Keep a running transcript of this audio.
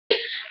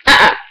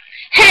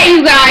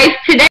Okay, guys,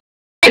 today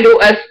I do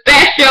a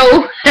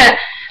special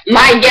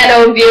My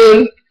Ghetto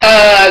Views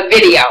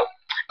video.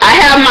 I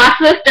have my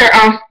sister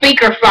on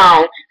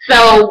speakerphone,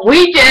 so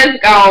we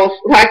just gonna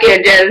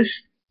fucking just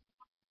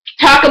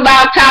talk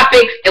about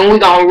topics and we're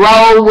gonna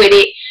roll with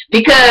it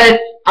because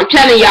I'm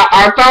telling y'all,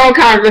 our phone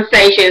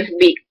conversations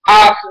be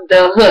off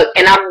the hook,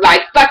 and I'm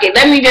like, fuck it,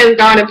 let me just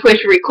go and push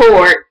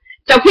record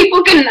so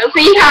people can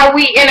see how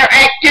we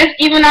interact just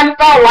even on the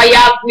phone while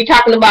y'all be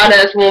talking about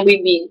us when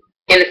we be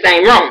in the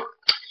same room.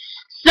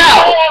 So,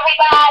 hey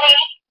everybody.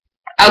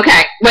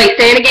 Okay, wait,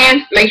 say it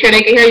again. Make sure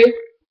they can hear you.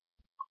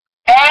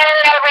 Hey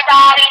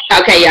everybody.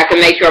 Okay, y'all can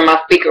make sure my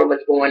speaker was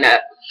going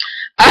up.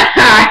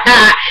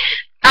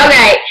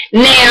 Okay,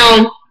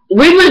 now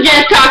we were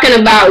just talking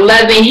about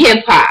loving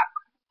hip hop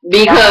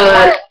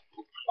because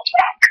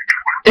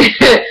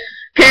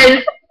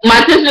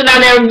my sister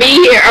don't ever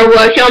be here, or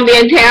well, she don't be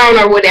in town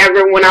or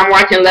whatever when I'm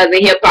watching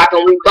Loving Hip Hop,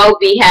 and we both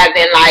be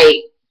having like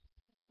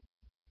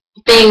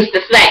things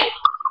to say.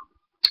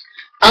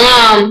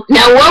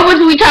 Now what was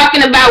we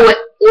talking about with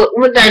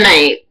what's her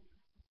name?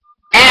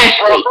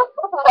 Ashley.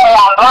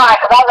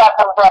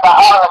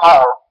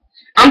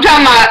 I'm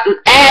talking about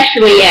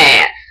Ashley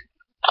ass.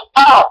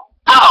 Oh,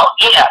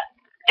 yeah.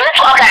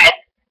 Okay.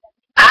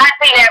 I've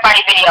seen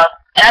everybody's videos,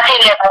 and I've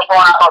seen everybody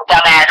going off on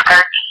dumbass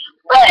Kurt.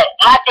 But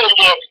my thing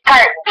is,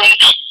 Kurt,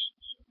 bitch,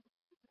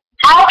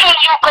 how can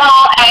you go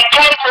and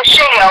take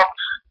Michelle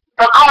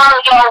for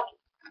calling your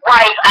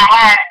wife a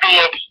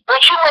has-been, but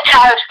you went to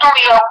her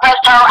studio,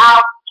 pressed her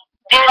out,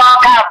 did all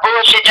kind of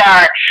bullshit to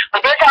her.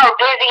 But this whole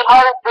busy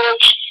whole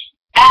bitch,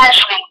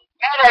 Ashley,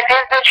 you let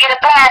this bitch get a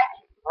pass?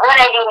 What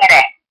they doing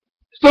that?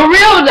 For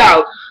real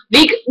though,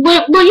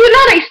 well, you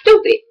know they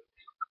stupid.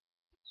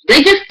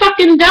 They just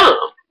fucking dumb.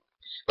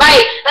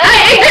 Like,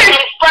 they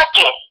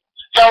fucking.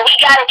 So we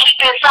gotta keep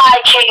this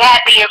side chick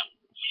happy.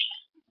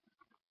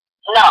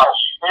 No.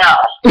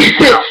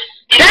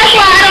 That's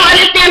why I don't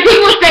understand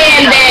people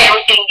saying that.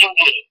 Everything you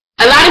get.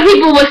 A lot of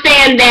people were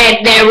saying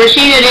that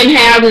Rashida didn't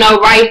have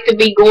no right to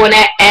be going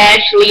at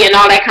Ashley and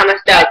all that kind of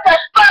stuff. What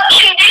the fuck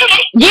she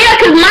did? Yeah,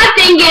 because my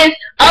thing is,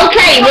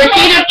 okay,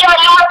 Rashida.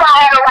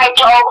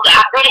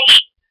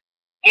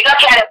 You don't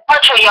have to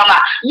punch her in your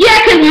mouth. Yeah,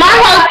 because my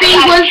whole thing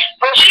was.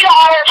 Rashida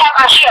always talk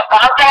about shit,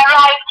 but okay,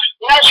 right?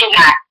 No, she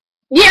not.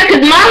 Yeah,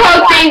 because my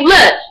whole thing,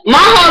 look,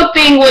 my whole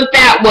thing with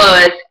that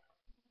was,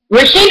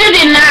 Rashida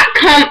did not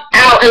come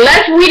out,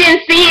 unless we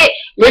didn't see it,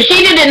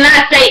 Rashida did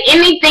not say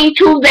anything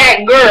to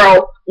that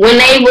girl when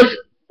they was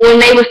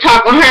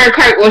talking, her and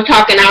Kurt was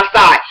talking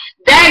outside.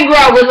 That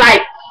girl was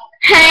like,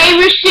 hey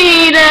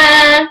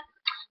Rashida,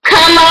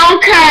 come on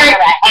Kurt,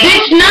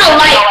 bitch, no,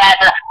 like,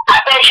 I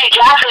bet she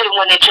definitely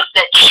when they took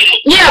that shit.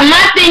 Yeah,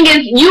 my thing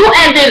is, you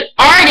as an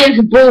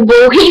artist,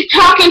 boo-boo, he's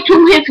talking to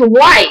his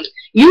wife.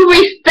 You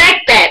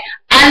respect that.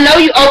 I know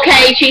you,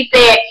 okay, she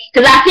said,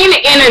 because I seen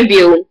an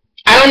interview.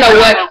 I don't know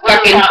what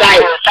fucking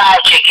site.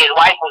 Side chick, his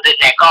wife was in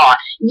that car.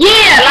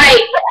 Yeah, like,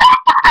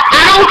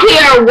 I don't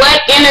care what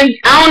interview,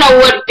 I don't know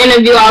what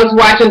interview I was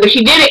watching, but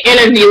she did an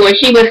interview and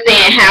she was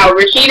saying how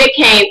Rashida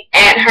came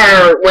at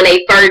her when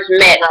they first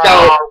met.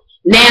 So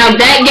now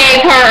that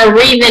gave her a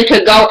reason to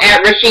go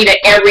at Rashida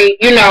every,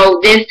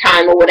 this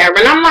time or whatever.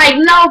 And I'm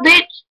like, no,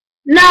 bitch.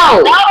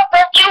 No. No,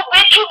 but you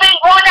been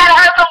going at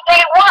her from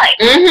day one.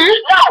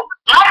 No,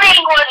 my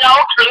thing was no.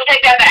 Let me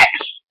take that back.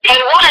 Day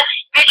one,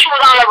 bitch, you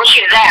was all over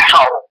Rashida's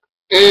asshole.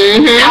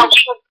 How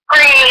she was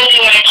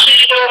pretty and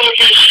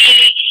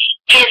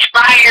she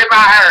inspired by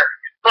her.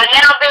 But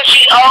now that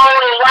she's old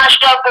and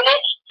washed up in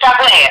it,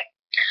 stop playing.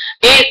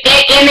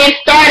 And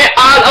it started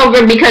all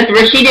over because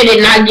Rashida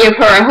did not give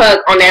her a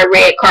hug on that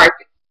red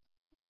carpet.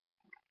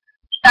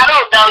 I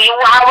don't know you.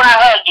 Why would I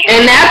hug you?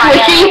 And that's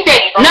what she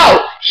said.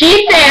 No,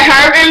 she said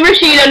her and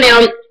Rashida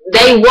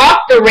they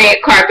walked the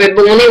red carpet,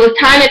 but when it was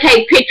time to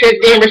take pictures,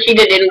 then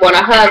Rashida didn't want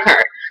to hug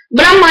her.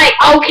 But I'm like,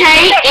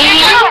 okay,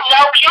 and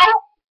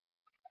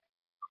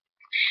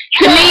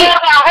to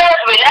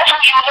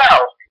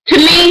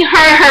me,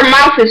 her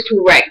mouth is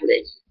too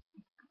reckless.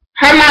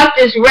 Her mouth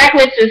is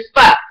reckless as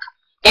fuck.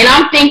 And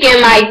I'm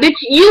thinking like,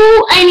 bitch,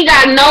 you ain't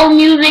got no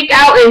music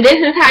out, and this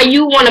is how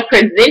you want to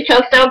present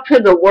yourself to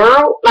the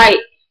world? Like,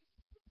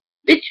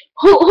 bitch,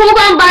 who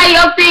gonna buy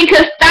your thing?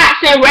 Cause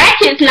Thoughts and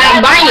Ratchets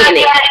not buying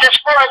it.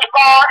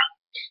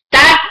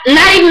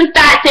 Not even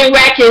Thoughts and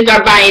Ratchets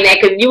are buying that,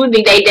 cause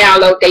usually they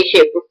download their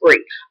shit for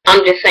free.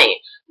 I'm just saying.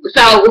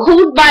 So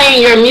who's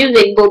buying your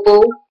music, boo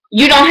boo?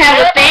 You don't have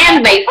a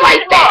fan base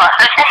like that.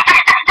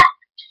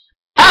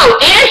 Oh,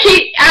 and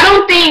I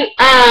don't think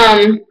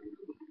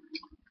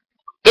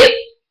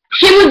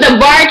she was the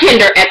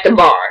bartender at the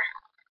bar.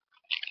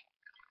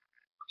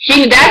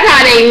 That's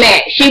how they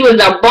met. She was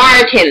a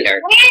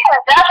bartender. Yeah,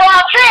 that's what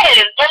I'm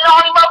saying. They're the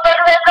only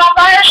motherfucker that's gonna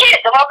buy her shit.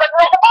 The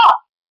motherfucker at the bar.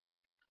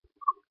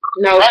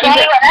 No, that's how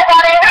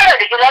they heard it,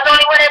 because that's the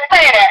only way they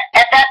say that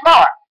at that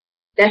bar.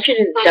 That shit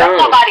is dumb.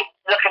 Somebody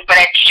looking for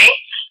that shit.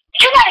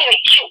 You're not even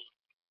cute.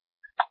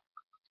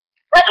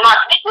 That's my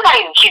you're not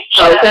even cute.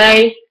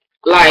 Okay.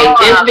 Like,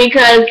 just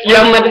because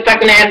your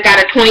motherfucking ass got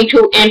a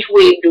 22-inch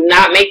wig do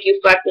not make you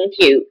fucking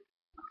cute.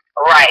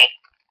 Right.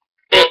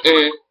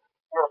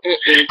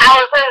 I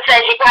was gonna say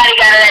she probably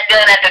got that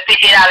done at the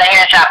 $50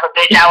 hair shop, but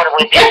bitch, I would have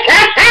went there.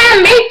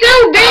 Me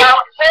too, bitch.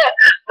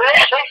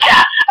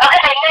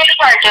 Okay, next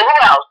person. Who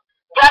else?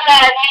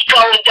 Dumbass Nico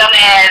and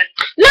dumbass.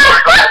 No,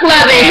 fuck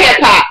Love and Hip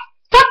Hop.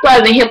 Fuck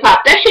Love and Hip Hop.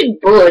 That shit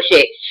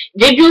bullshit.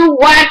 Did you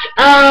watch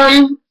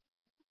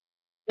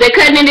they're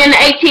cutting it in the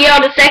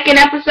ATL, the second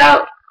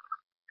episode?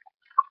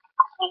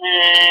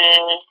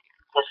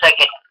 The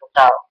second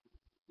episode.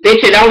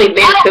 Bitch, it only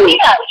been two.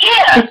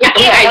 Yeah.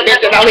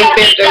 Bitch, it only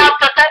been two.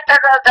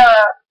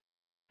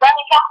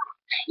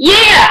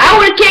 Yeah, I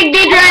would have kicked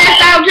Deidre ass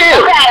out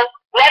too. Okay,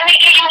 let me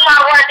give you my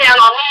rundown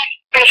on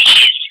these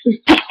bitches.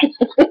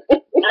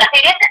 Now,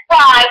 see, this is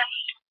why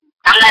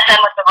I'm not that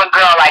much of a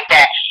girl like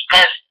that.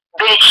 Because,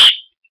 bitch,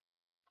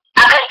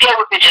 I couldn't deal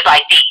with bitches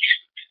like these.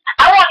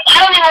 I don't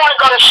even want to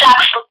go to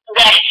shops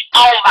that's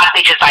owned by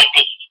bitches like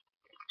these.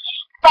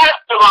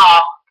 First of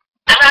all,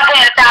 I'm not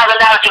paying $1,000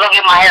 to go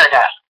get my hair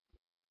done.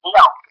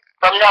 No,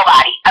 from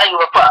nobody. I don't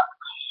give a fuck.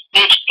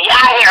 Bitch,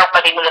 y'all hair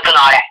wasn't even looking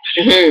all that.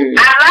 I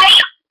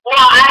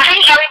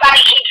think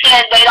everybody keeps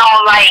saying they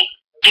don't like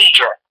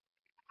Deidre.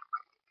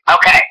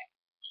 Okay.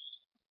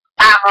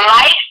 I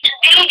liked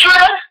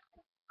Deidre.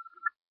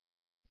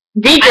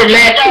 Deidre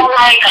I don't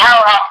like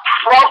her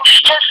approach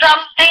to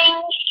some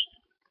things.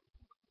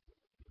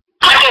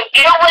 I can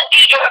deal with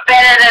Deidre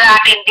better than I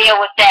can deal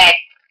with that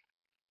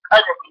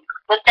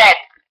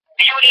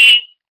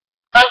beauty.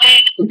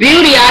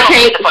 Beauty, I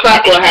can't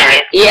fuck with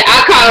her. Yeah,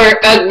 I call her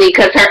ugly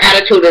because her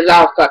attitude is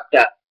all fucked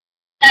up.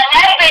 And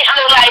that bitch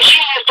look like she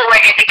used to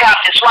work at the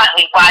Compton Swat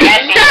Meet while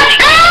that bitch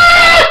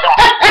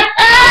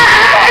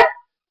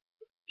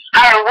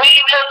her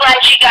weave look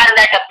like she got it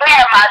at the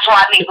Fairmont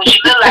Swat Meet, but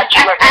she look like she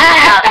worked at the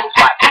Compton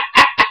Swat Meet.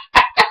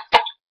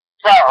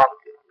 So,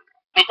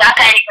 bitch, I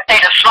can't even say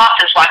the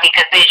Slaughter Swat Meet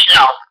because, bitch,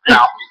 no.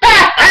 No.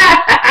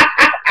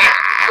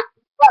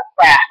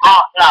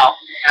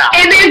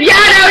 And if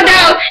y'all don't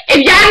know, if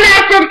y'all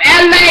not from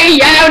LA,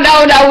 y'all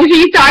don't know what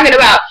she's talking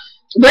about.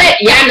 But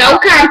y'all know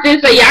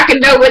Compton, so y'all can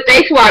know what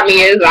they swap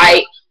me is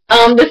like.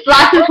 The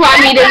Slaughter swap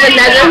meet is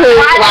another hood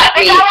swap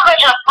meet. If I would go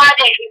to a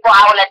project before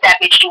I would let that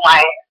bitch do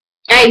my hair.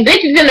 Hey,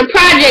 bitches in the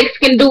projects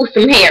can do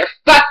some hair.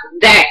 Fuck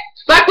that.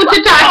 Fuck what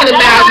you're talking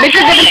about.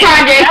 Bitches in the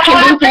projects can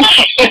do some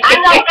shit. I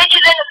know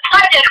bitches in the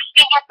projects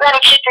can get better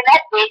shit than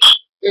that bitch.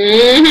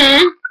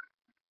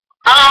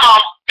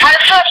 Her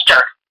sister.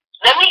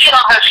 Let me get on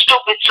her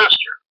stupid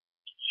sister.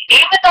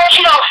 Even though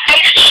she don't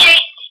fix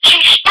shit,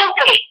 she's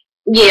stupid.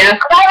 Yeah.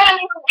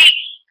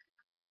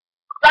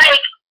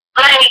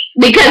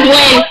 Because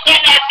when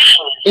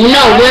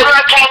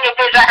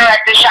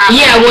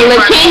when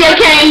Lakeisha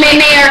came in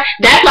there,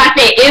 that's why I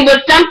said it was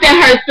something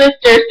her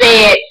sister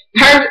said.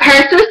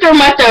 Her sister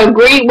must have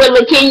agreed with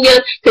Lakeisha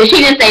because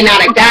she didn't say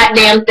not a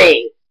goddamn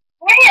thing.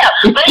 Yeah,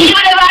 but even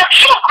if I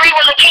do agree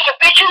with Lakeisha,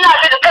 bitch, you're not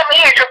gonna come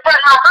here and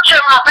confront my picture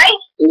in my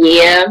face.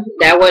 Yeah,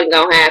 that wasn't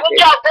gonna happen. But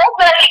y'all both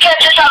let me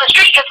catch us on the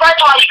street because first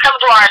of all, you come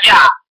to our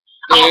job.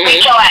 I'm gonna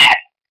beat your ass.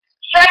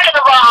 Second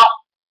of all,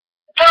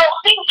 don't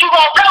think you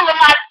gonna come to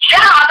my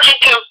job and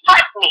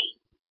confront me.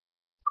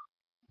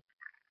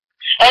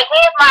 And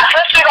then my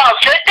sister gonna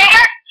sit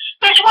there?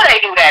 Bitch, where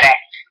they do that at?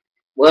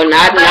 Well,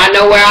 not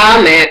know where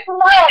I'm at.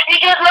 No, she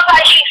just look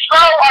like she's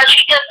slow, or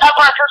she just up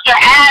her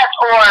sister's ass,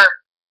 or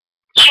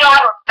she don't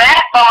have a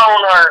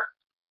backbone, or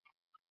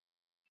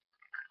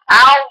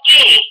I don't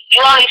get it. You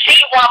only see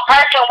one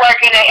person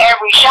working at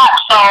every shop,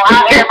 so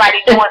how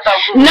everybody doing so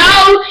good? No,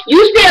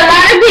 you see a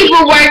lot of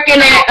people working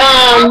at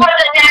Who was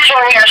the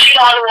natural hair? She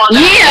the only one.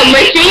 Yeah,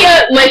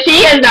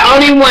 Machia is the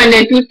only one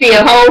that you see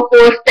a whole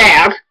full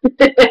staff.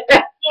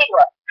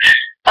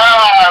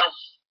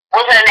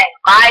 What's her name?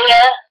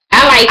 Maya.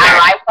 I like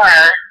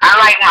her. I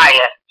like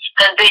Maya.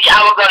 Cause bitch,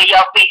 I would go to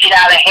your $50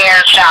 hair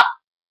shop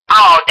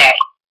all day.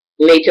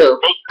 Me too.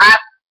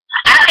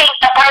 I think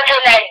the person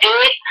that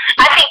did it,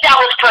 I think that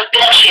was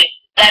production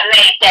that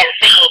made that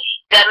scene.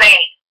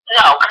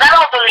 No, because I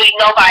don't believe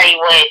nobody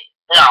would.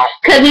 No.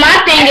 Because my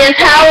thing is,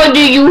 how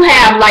do you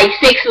have like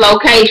 6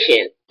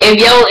 locations? If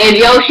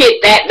your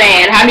shit that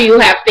bad, how do you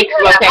have 6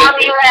 locations? How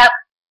do you have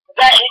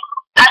that?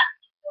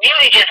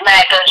 Beauty just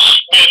mad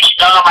because bitch,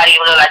 don't nobody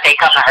even look like they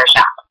come to her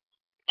shop.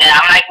 And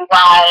I'm like, hey,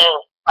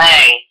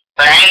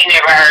 but I ain't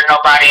never heard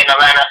nobody in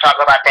Atlanta talk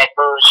about that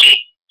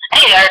bullshit. I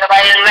ain't heard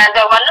nobody in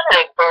Atlanta talk about none of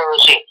that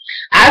bullshit.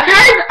 I've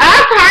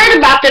heard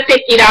about the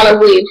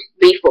 $50 weaves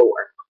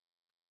before.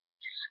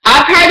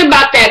 I've heard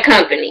about that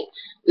company.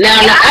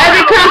 Now the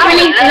other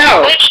companies,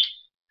 no. Bitch,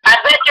 I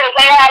bet you if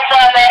they had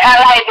some in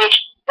LA, bitch,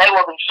 they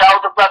will be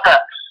sold the fuck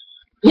up.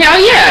 Hell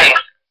yeah.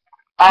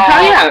 Hell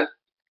yeah.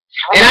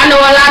 And I know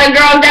a lot of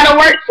girls that'll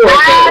work for it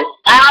too.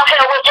 I don't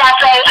care what y'all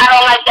say. I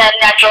don't like that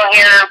natural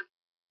hair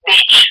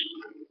bitch.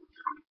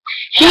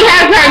 She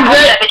has her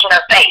good. That bitch in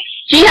her face.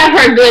 She has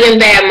her good and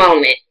bad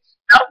moments.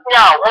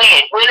 No, when?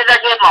 When is her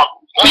good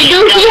moment?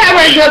 She have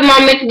her good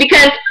moments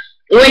because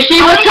when she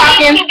was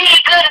talking. She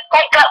did good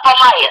makeup for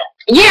Maya.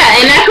 Yeah,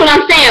 and that's what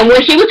I'm saying. When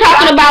she was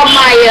talking about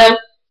Maya,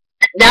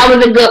 that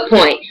was a good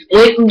point.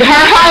 With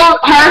her whole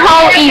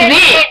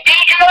event.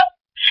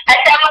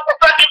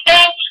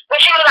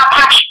 she was in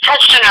my she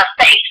touched in her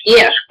face.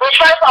 Yeah. Which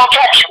first don't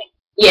touch me.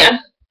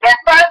 Yeah. That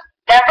first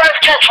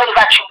touch would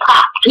have got you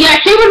popped. Yeah,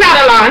 she was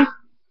out of line.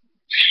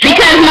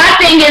 Because my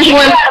thing is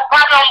when... You had a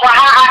problem with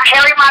how I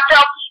carry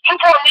myself. You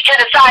pulled me to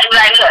the side and be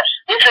like, look,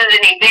 this is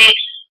an event.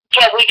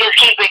 Can't we just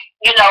keep it,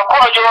 you know,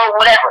 cordial or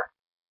whatever?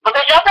 But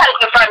bitch, I'm trying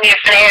to confront me in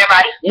front of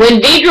everybody. When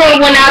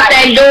Deidre went out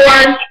that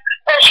door...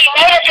 So she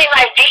made it seem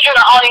like Deidre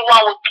the only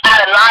one was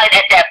out of line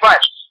at that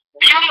brunch.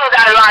 Judy was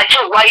out of line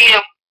too. Why you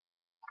didn't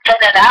say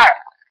that to her?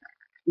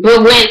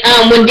 But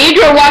when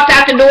Deidre walked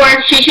out the door,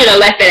 she should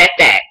have left it at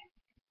that.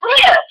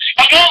 Yeah.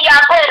 And then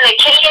y'all put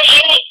Lakenya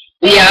in it.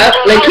 Yeah,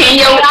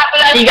 Lakenya,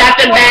 she got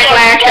the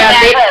backlash of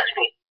it.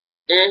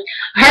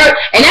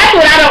 And that's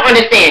what I don't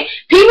understand.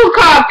 People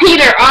call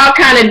Peter all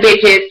kind of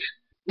bitches,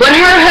 but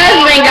her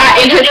husband got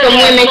into some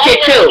women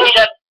shit too.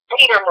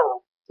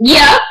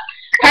 Yeah,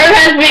 her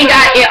husband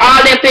got it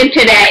all up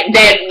into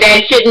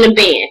that shouldn't have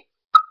been.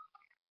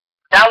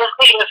 That was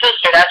Peter's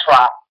sister, that's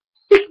why.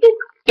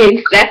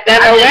 That's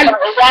that Atlanta.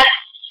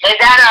 Is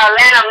that an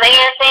Atlanta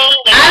man thing?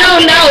 I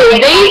don't know.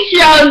 These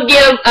shows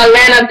give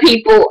Atlanta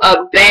people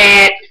a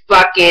bad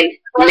fucking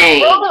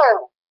name.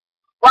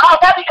 Well,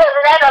 that's because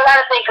of that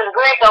Atlanta thing, because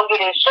Greg don't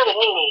get his shit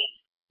in me.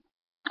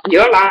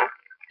 You're a lie.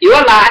 You a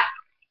lie.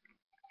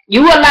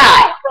 You a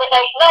lie.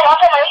 No, I'm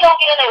talking about he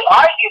don't get in any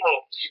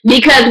argument.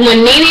 Because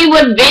when Nene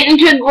was venting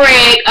to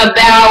Greg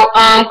about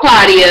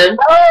Claudia.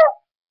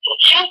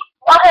 Okay,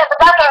 but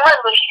that's her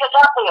husband. She can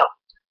talk to him.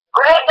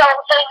 Greg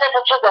don't say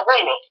nothing to the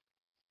women.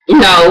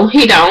 No,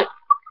 he don't.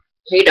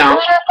 He don't.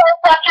 He don't say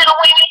stuff to the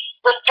women.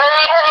 The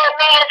dreadhead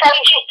man say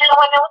shit to the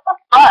women. What the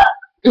fuck?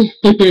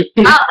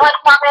 I'll punch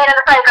my man in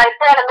the face like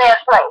stand a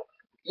man's place.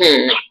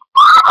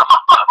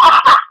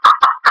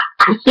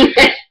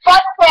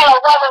 Fuck stand a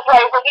woman's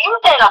place, but you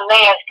stand a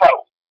man's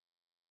place.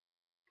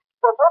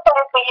 So this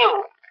is for you.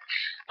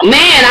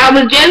 Man, I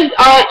was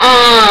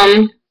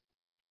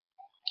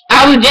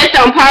just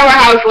on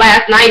Powerhouse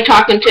last night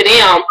talking to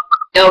them.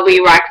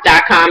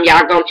 LVRocks.com.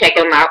 Y'all go check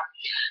them out.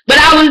 But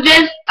I was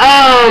just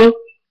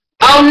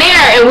on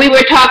there, and we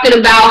were talking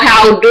about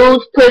how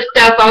dudes put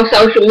stuff on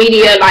social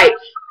media, like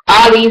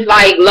all these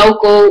like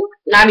local,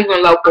 not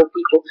even local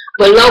people,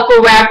 but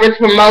local rappers,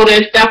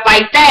 promoters, stuff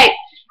like that.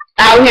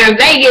 Out here in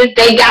Vegas,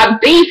 they got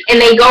beef,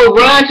 and they go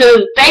run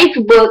to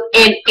Facebook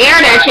and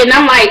air that shit. And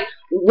I'm like,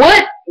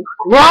 what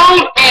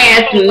grown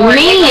ass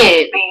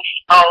men?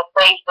 On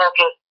Facebook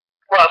and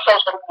well,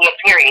 social media,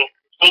 period.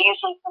 Do you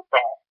see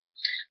that?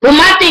 But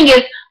my thing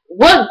is,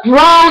 what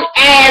grown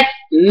ass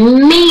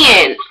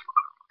men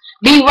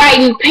be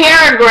writing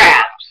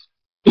paragraphs?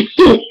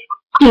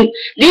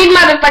 These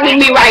motherfuckers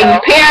be writing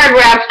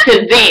paragraphs to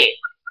them.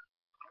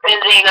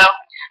 Benzino.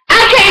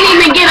 I can't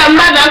even get a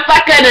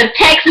motherfucker to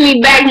text me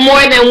back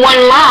more than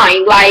one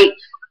line. Like,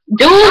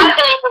 dude. I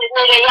think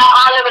nigga, y'all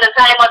all live in the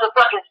same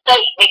motherfucking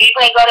state. Nigga, you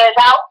can't go to his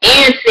house?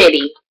 And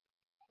city.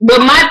 But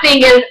my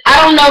thing is,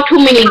 I don't know too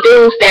many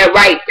dudes that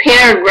write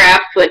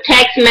paragraphs for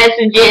text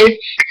messages,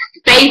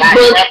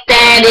 Facebook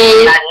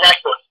status,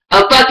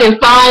 a fucking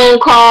phone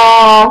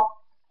call.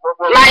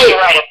 Like,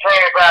 write a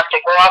paragraph to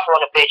go off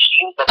on a bitch.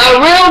 A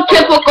real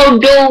typical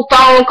dude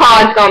phone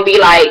call is gonna be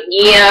like,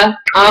 yeah,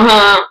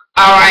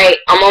 alright,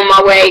 I'm on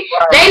my way.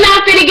 They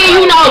not finna give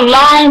you no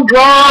long,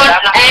 drawn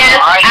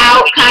ass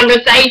out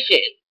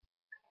conversation.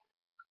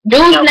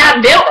 Dudes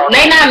not built,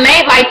 they not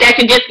made like that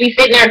to just be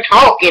sitting there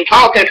talking.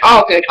 That's what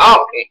they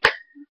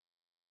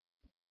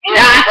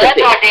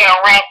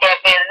don't rant that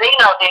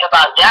Benzino thing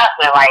about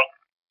Jocelyn, like.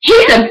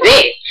 He's a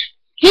bitch.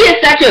 He is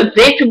such a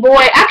bitch,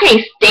 boy. I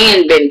can't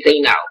stand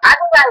Benzino. I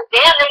was like,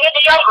 damn, nigga, do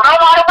y'all grow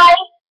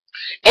already?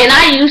 And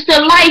I used to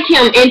like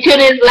him until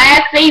this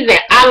last season.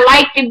 I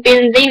liked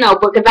Benzino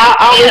because I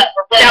always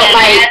felt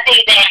like. Last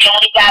season,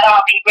 when he got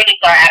off, he really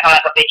started acting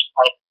like a bitch.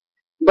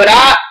 But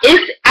I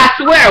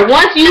swear,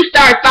 once you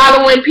start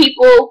following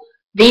people,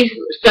 these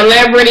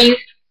celebrities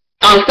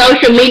on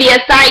social media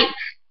sites,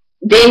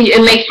 then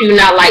it makes you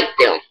not like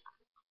them.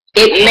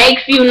 It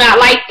makes you not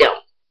like them.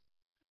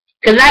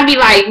 Cause I be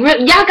like,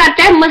 y'all got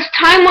that much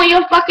time on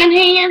your fucking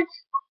hands?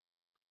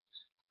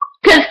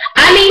 Cause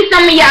I need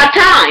some of y'all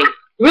time.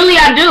 Really,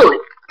 I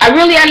do. I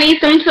need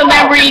some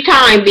celebrity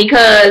time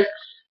because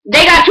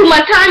they got too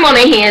much time on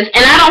their hands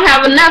and I don't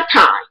have enough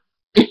time.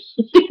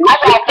 I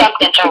got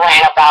something to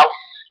rant about.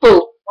 Who?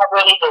 I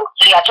really do.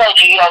 See, I told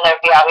you don't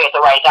never be out here at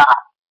the right time.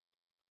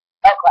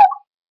 Okay.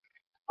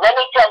 Let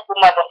me tell you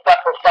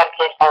motherfuckers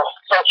something on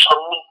social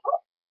media.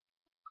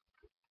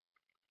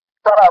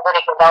 Shut up,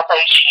 nigga, don't say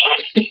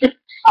shit.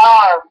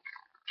 I'm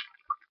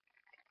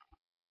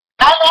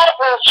not a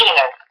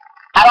bullshitter.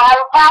 I don't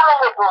have a problem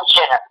with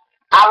bullshitter.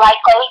 I like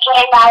when he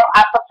came out,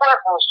 I support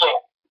bullshit.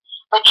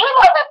 But you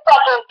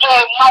motherfuckers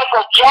gave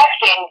Michael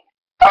Jackson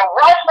a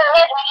run for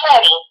his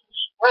money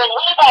when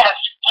he had a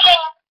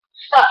skin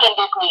fucking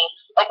disease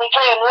and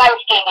became light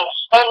skinned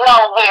and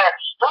long hair.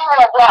 He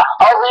was like,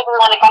 oh, we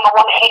want to come up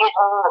on the haters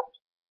and rules.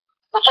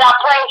 But y'all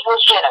praise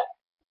bullshitter.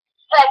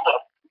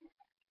 Second.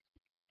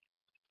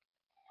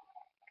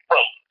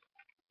 Wait.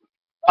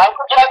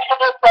 Michael Jackson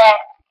did that,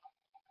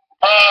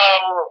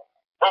 and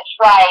it's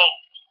like,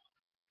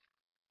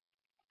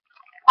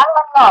 I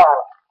don't know.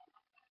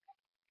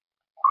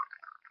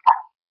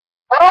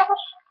 What?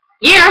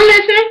 Yeah, I'm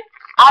listening.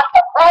 I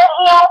support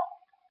him,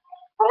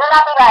 and then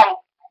I'll be like,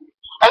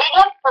 are you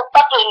just for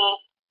fucking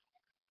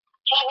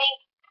TV?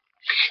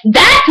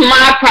 That's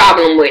my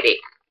problem with it.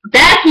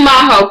 That's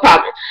my whole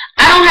problem.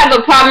 I don't have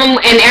a problem,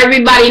 and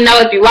everybody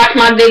knows if you watch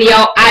my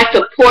video, I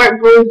support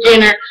Bruce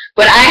Jenner,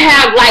 but I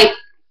have, like,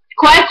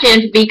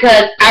 questions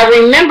because I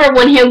remember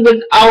when he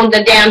was on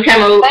the damn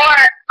channel. Or,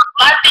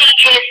 my thing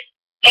is,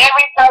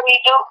 everybody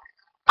do,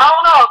 I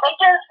don't know, they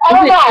just, I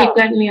don't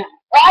know.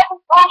 Why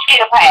does Bruce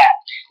get a pass?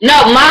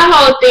 No, my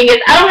whole thing is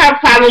I don't have a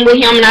problem with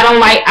him, and I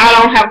don't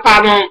have a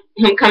problem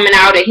him coming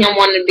out and him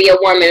wanting to be a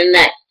woman and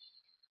that.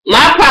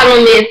 My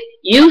problem is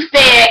he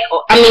said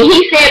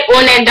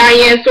on that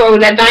Diane story,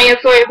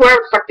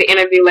 whoever the fuck the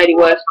interview lady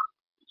was,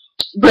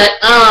 but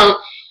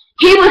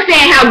he was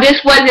saying how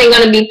this wasn't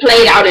going to be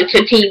played out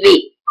into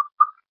TV.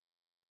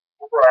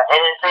 Yeah,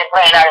 and it's been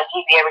played out on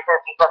TV ever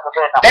since he fucking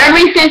said something.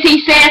 Ever since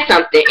he said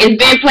something,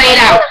 it's been played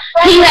out.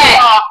 He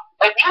had.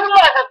 If you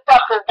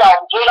motherfuckers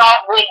don't get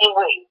off with you,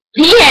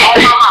 he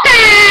had.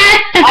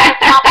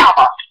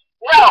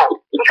 No,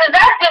 because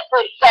that's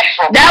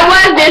disrespectful. That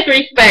was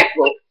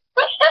disrespectful.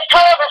 It's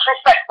totally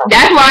disrespectful.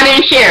 That's why I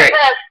didn't share it.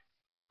 Because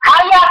how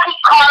y'all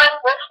keep calling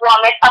this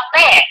woman a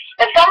man?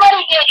 If somebody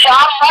gets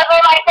y'all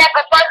mother like that,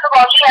 because first of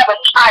all, she have a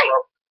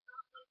child.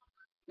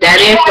 That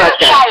is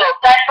fucked up.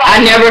 I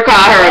never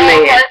call her a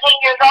man. 13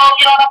 years old,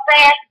 you know what I'm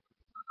saying?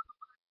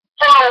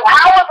 So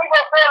how would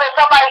people feel if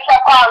somebody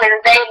kept calling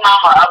their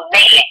mama a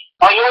man?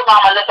 Or your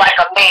mama look like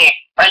a man?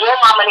 Or your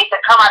mama needs to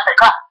come out the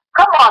car?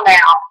 Come on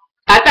now.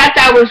 I thought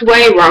that was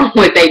way wrong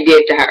what they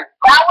did to her.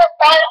 That was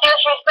so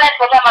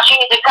disrespectful that she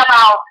needs to come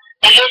out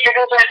and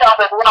introduce herself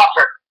as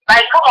Walter.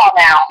 Like, come on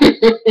now.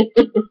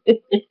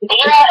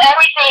 You know,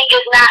 everything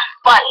is not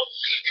funny.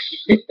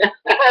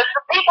 Because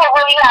people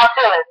really have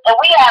feelings. And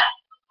we have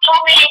too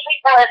many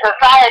people in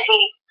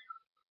society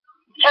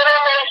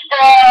killing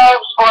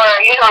themselves or,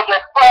 you know,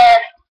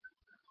 depressed.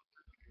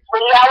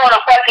 When y'all want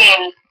to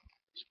fucking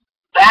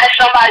bash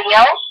somebody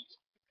else.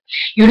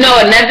 You know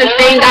another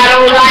thing I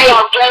don't like?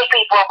 Gay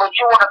people, but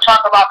you want to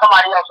talk about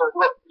somebody else's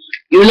lips.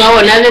 You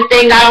know another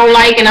thing I don't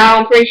like and I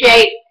don't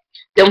appreciate?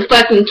 Them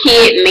fucking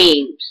kid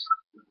memes.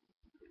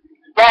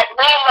 That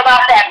meme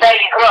about that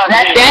baby girl.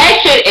 That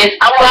shit is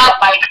fucked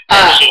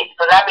up.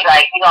 Because I be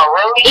like, you know,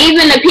 really?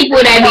 Even the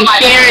people that be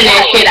sharing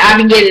that shit, I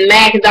be getting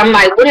mad because I'm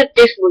like, what if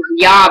this was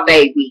y'all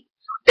baby?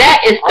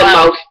 That is the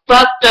most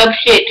fucked up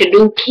shit to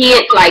do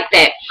kids like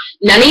that.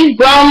 Now these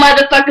grown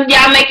motherfuckers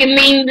y'all making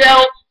memes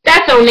on,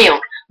 that's on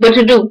them. But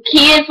to do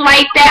kids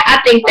like that, I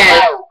think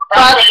that is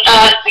fucked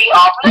up.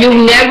 You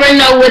never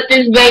know what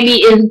this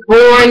baby is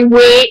born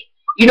with.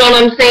 You know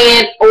what I'm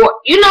saying? Or,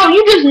 you know,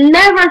 you just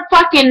never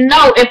fucking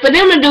know. And for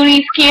them to do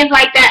these kids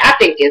like that, I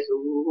think it's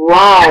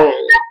wrong.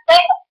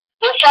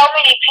 There's so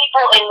many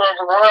people in this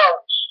world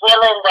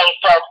killing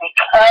themselves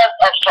because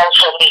of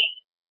social media.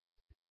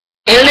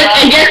 And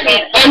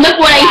look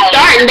where they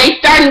starting. They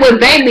starting with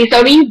babies.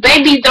 So these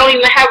babies don't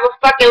even have a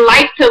fucking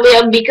life to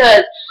live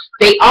because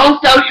they own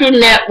social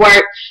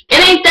network. It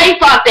ain't their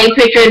fault they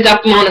pictures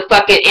up on the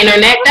fucking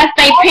internet. That's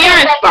their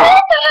parents'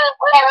 fault.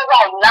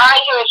 Like 9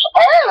 years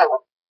old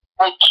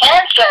with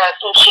cancer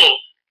and shit.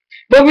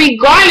 But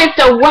regardless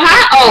of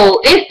how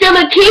old, it's still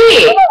a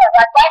kid. Yeah,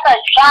 that's a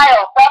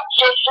child. Some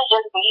shit should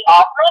just be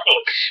off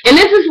limits. And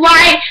this is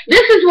why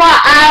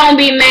I don't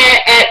be mad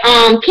at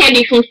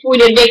Candy from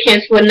Sweet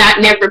Addictions for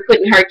not never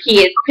putting her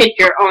kid's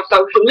picture on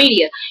social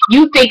media.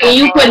 You thinking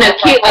you putting a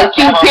cute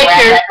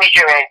picture?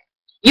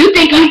 You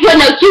think you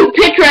putting a cute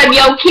picture of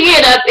your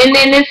kid up, and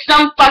then there's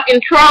some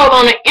fucking troll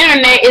on the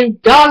internet is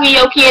dogging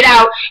your kid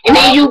out, and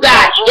then you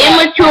got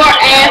immature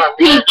ass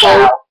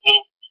people.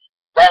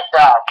 That's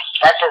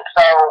just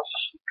so.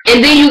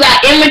 And then you got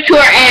immature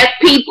ass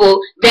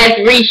people that's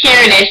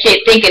resharing that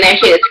shit, thinking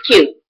that shit is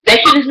cute. That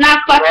shit is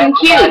not fucking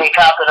cute. Everybody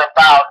talking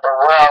about the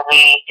world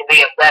needs to be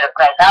a better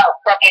place. How the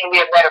fuck can it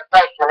be a better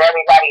place when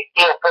everybody's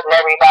still putting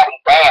everybody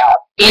down?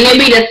 And it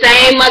be the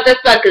same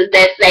motherfuckers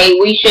that say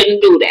we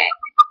shouldn't do that.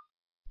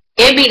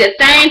 It be the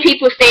same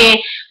people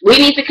saying we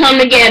need to come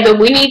together,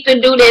 we need to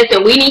do this,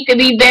 and we need to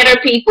be better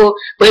people.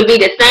 But it be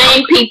the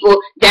same people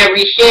that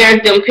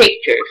reshares them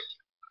pictures.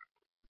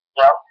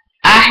 Yep.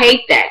 I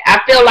hate that.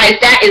 I feel like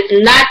that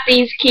is not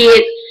these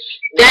kids.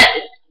 That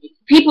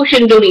people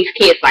shouldn't do these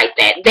kids like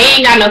that. They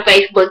ain't got no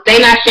Facebook. They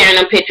not sharing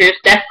them pictures.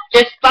 That's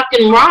just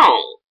fucking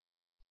wrong.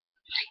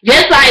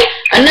 Just like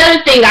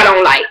another thing I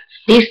don't like.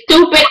 These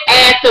stupid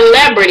ass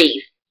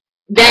celebrities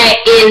that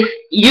is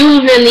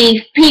using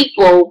these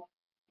people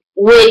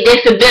with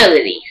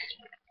disabilities.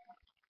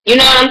 You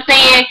know what I'm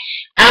saying?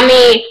 I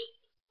mean,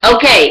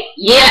 okay,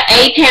 yeah,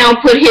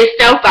 A-Town put his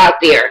stuff out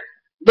there.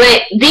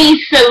 But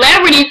these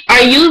celebrities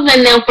are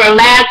using them for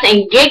laughs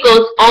and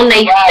giggles on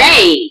their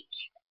stage.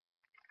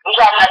 You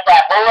talking about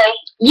that boy?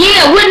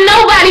 Yeah, wouldn't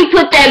nobody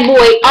put that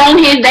boy on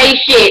his day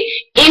shit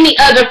any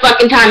other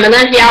fucking time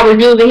unless y'all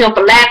was using him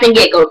for laughs and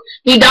giggles.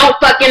 He don't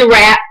fucking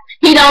rap.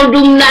 He don't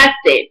do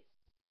nothing.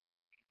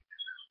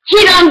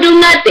 He don't do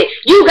nothing.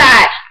 You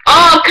got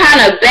all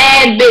kind of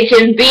bad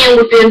bitches being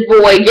with this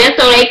boy just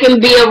so they can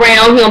be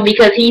around him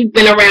because he's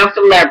been around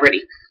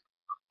celebrities.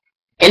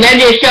 And that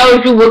just shows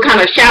you what kind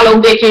of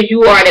shallow bitches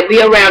you are to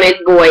be around this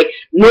boy,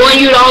 knowing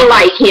you don't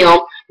like him,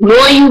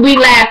 knowing you be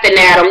laughing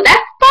at him.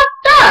 That's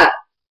fucked up.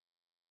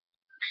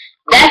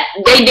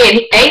 They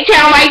did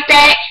A-Town like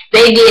that.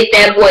 They did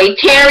that boy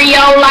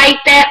Terrio like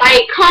that.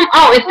 Like, come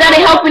on. Instead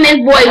of helping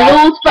this boy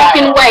lose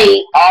fucking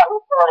weight. All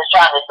he's doing is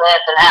trying to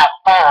dance and have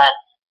fun,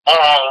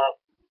 and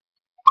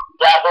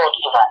y'all doing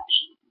too much.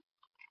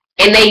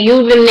 And they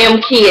using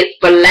them kids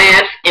for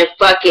laughs and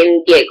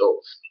fucking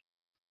giggles.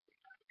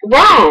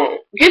 Wrong.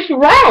 Just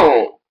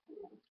wrong.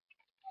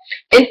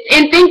 And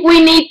think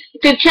we need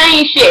to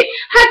change shit.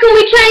 How can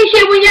we change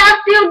shit when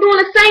y'all still doing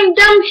the same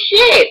dumb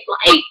shit?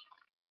 Like,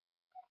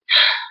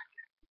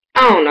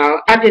 I don't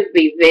know. I just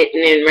be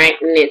venting and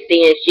ranting and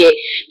seeing shit.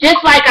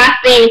 Just like I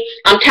think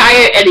I'm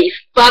tired of these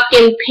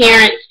fucking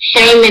parents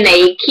shaming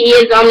their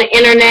kids on the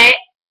internet.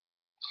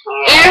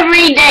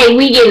 Every day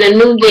we get a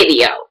new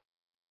video.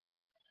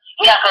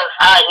 Yeah, cause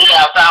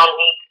I found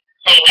me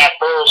saying that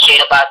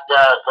bullshit about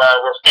the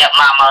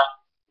stepmama.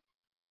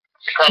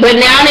 But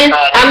now this,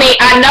 I mean,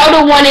 I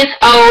know the one is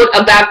old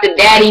about the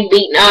daddy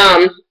beating,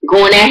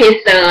 going at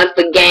his sons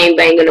for gang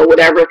banging or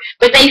whatever,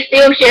 but they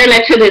still sharing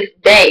that to this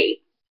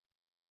day.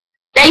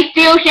 They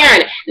still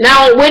sharing it.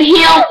 Now, with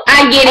him,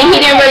 I get it. He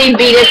didn't really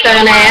beat his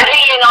son ass.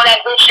 You know that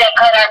bitch that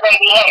cut her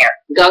baby hair.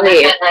 Go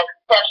ahead.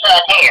 Stepson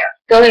hair.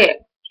 Go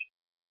ahead.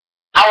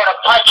 I would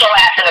have punched your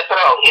ass in the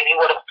throat if you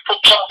would have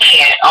put your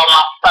hand on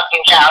my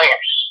fucking child hair.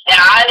 Now,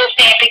 I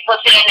understand people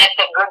saying that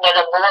the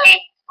boy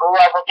grew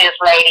up with this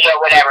lady or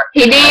whatever.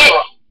 He did?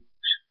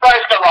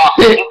 First of all,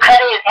 you cut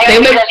his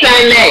hair because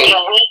he's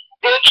fucking weak,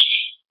 bitch.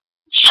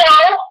 So,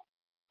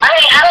 I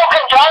mean, I don't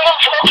condone him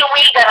smoking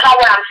weed. That's not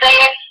what I'm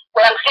saying.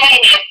 What I'm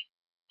saying is,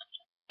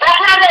 that's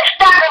not the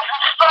stop him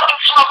from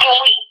fucking smoking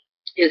weed.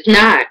 It's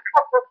not.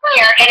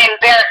 And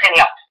embarrassing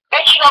him.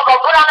 Bitch, you gonna go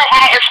put on the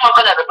hat and smoke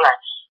another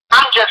blunt.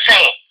 I'm just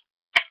saying.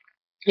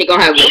 He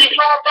gonna have. He's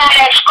doing bad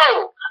at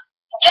school.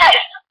 Yes,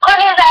 put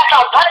his ass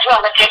on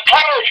punishment, but you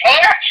cut his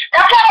hair?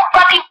 That's not a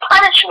fucking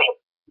punishment.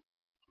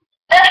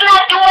 That's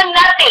not doing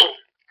nothing.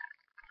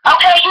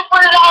 Okay, you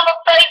put it on the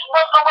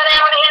Facebook or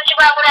whatever, the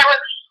Instagram, whatever.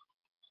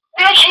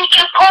 Bitch, you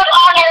can put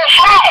on your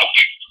hat.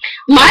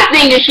 My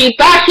thing is, she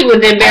thought she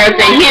was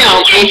embarrassing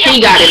him, and she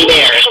got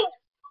embarrassed.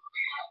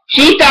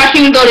 She thought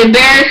she was gonna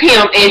embarrass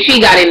him, and she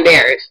got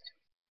embarrassed.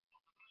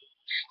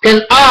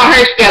 Because all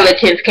her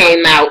skeletons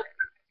came out.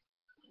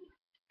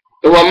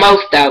 Well,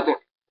 most of them.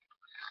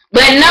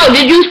 But no,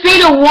 did you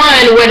see the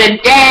one where the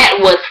dad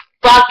was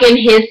fucking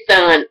his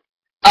son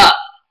up?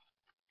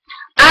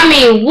 I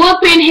mean,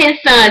 whooping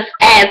his son's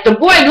ass. The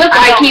boy looked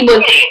like he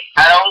was...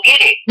 I don't get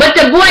it. But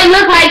the boy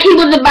looked like he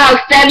was about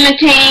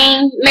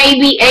 17,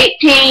 maybe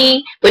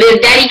 18. But his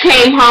daddy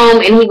came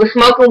home and he was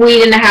smoking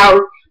weed in the house.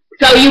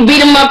 So you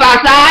beat him up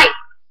outside?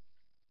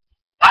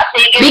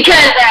 Because he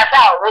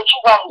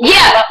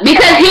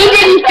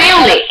didn't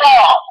film it.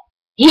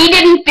 He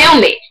didn't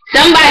film it.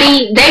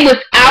 Somebody, they was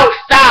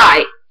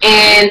outside,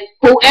 and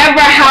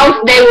whoever house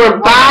they were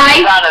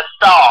by,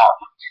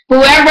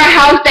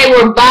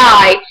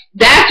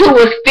 that's who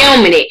was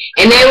filming it.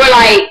 And they were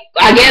like,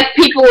 I guess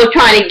people were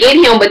trying to get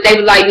him, but they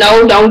were like,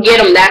 no, don't get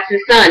him. That's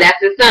his son. That's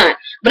his son.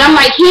 But I'm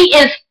like, he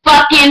is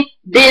fucking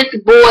this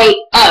boy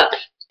up.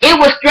 It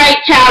was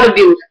straight child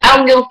abuse. I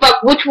don't give a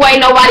fuck which way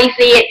nobody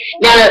see it.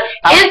 Now,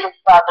 it's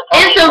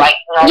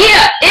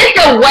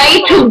a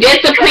way to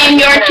discipline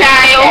your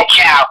child.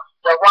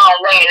 The wrong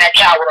way, and that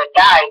child would have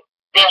died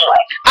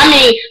anyway. I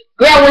mean,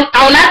 girl, when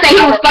I say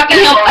he was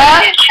fucking him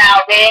up,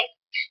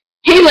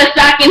 he was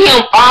sucking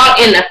him all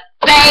in the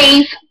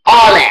face,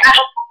 all that.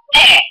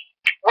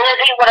 What if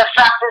he would have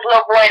sucked this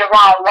little boy the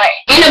wrong way?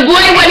 And the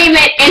boy wasn't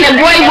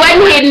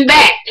hitting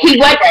back.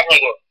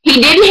 He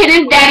didn't hit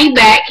his daddy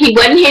back. He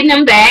wasn't hitting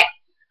him back.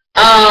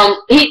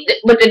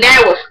 But the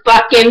dad was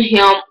fucking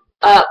him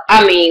up.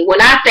 I mean, when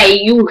I say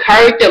you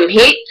heard them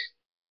hits,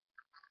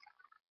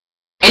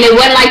 and it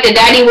wasn't like the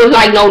daddy was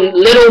like no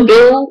little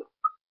dude.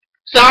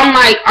 So I'm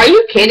like, are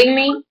you kidding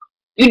me?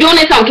 You doing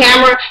this on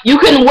camera? You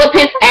couldn't whoop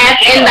his ass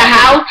in the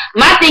house?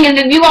 My thing is,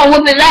 if you gonna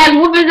whoop his ass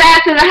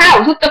in the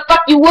house. What the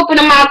fuck you whooping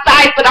him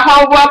outside for the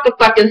whole world to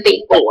fucking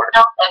see for?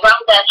 If I'm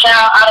that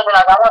child, I'd have been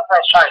like, I want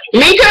that charge.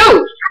 Me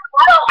too.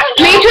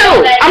 Me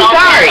too. I'm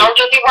sorry. Don't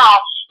get me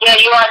wrong. Yeah,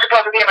 you are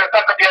supposed to be able to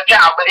fuck up your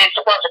child, but it's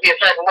supposed to be a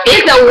certain way.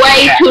 It's a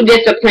way to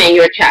discipline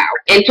your child.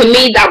 And to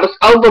me, that was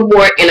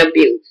overboard and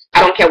abuse. I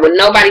don't care what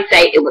nobody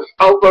say, it was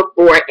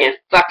overboard and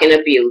fucking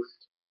abuse.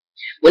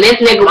 When this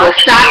nigga was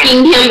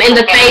socking him in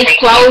the face,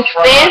 closed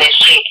fist,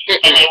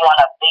 and they want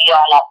to be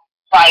on a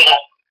fight,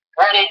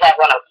 what is that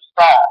going to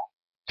stop?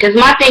 Because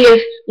my thing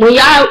is, when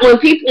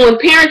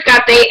parents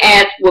got their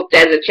ass whooped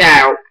as a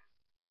child,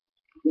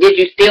 did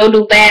you still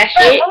do bad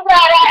shit? We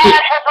got our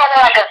ass whooped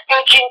on like a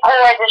stitching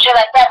cords and shit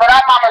like that, but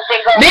our mama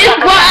said,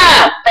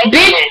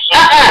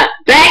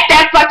 back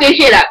that fucking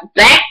shit up.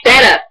 Back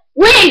that up.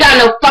 We ain't got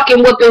no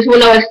fucking whoopings with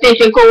no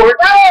extension cord.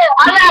 No,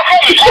 I'm not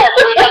saying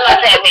that.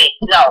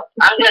 No,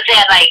 I'm just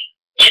saying like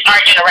our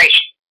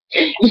generation.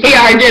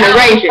 Yeah, our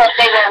generation.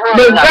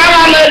 But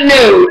grandma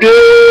knew,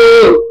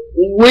 dude.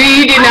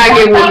 We did not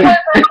get women.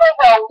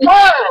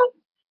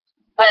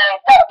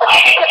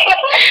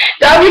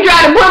 Don't be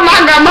trying to put my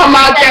grandma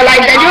out there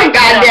like that. You're a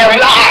goddamn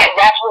lie.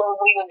 That's when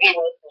we were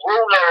getting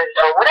rulers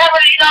or whatever,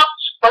 you know.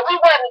 But we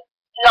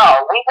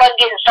wasn't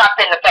getting shot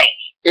in the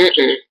face.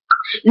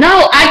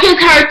 No, I just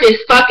heard this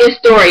fucking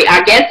story.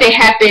 I guess it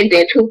happened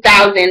in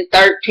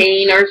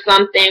 2013 or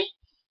something,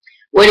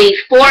 where these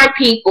 4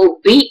 people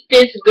beat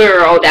this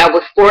girl that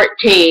was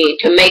 14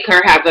 to make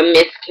her have a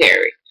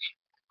miscarriage.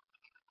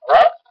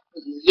 What?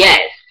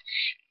 Yes.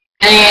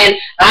 And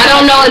I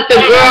don't know if the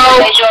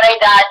girl,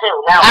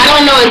 I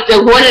don't know if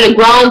one of the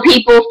grown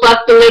people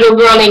fucked the little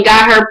girl and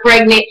got her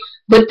pregnant,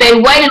 but they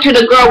waited till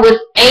the girl was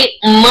 8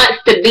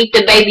 months to beat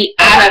the baby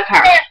out of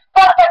her.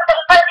 Fuck the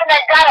person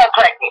that got her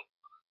pregnant.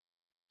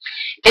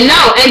 And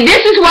no, and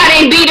this is why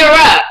they beat her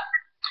up.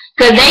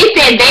 Because they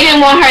said they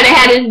didn't want her to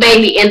have this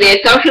baby, and then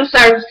social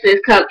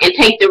services come and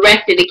take the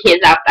rest of the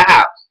kids out the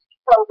house.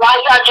 So why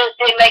y'all just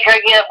didn't make her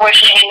get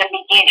abortion in the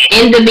beginning?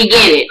 In the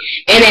beginning.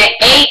 And at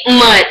 8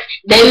 months,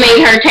 they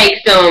made her take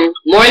some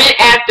morning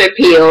after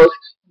pills.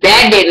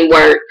 That didn't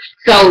work.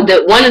 So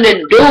one of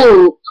the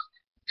dudes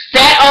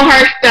sat on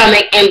her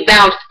stomach and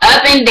bounced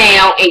up and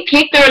down and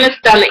kicked her in the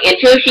stomach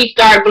until she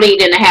started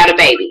bleeding and had a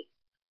baby.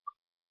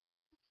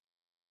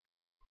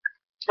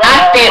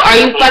 I said, are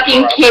you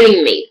fucking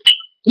kidding me?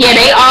 Yeah,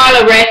 they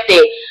all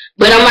arrested.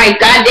 But I'm like,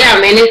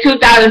 goddamn, man, it's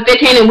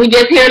 2015 and we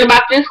just hearing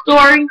about this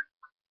story?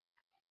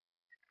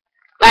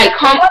 Like,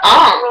 come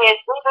on.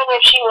 Even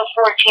if she was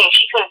 14,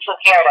 she could have took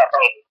care of that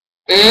baby.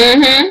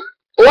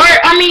 Or,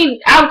 I mean,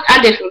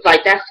 I just was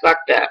like, that's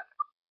fucked up.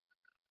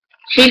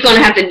 She's going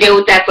to have to deal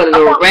with that for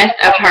the rest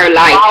of her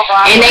life.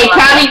 And they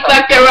probably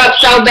fucked her up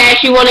so bad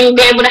she won't even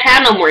be able to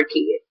have no more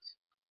kids.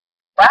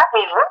 That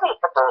is really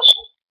the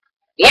bullshit.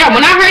 Yeah,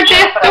 when I heard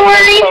that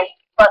story,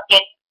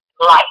 fucking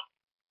life.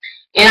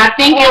 And I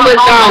think it was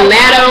on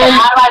Madame.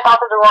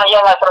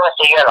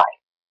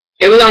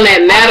 It was on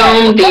that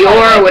Madame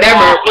Dior or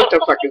whatever. What the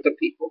fuck is the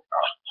people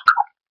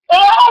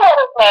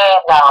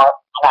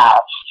called?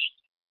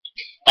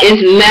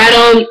 It's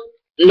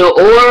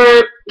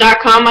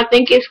MadameNoir.com, I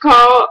think it's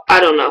called. I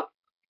don't know.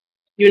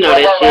 You know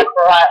that shit.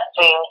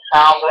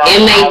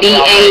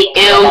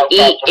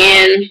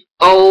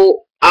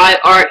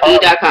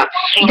 MadameNoire.com.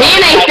 Then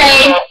they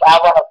say, I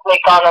want to click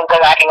on them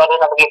because I can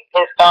get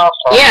pissed off.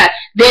 So. Yeah.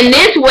 Then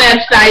this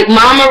website,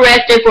 mom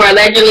arrested for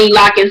allegedly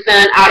locking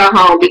son out of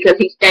home because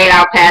he stayed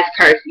out past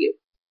curfew.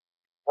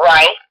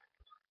 Right.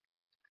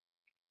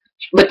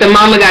 But the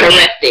mama got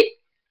arrested.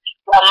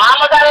 The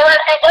mama got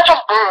arrested? That's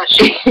some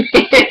bullshit.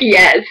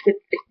 Yes.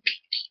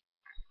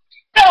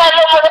 That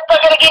little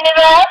motherfucker to get his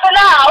ass in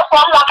the house, so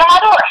I'm knocking my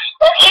door.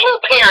 That's any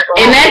parent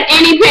rule. And that's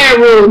any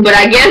parent rule, but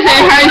I guess in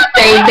her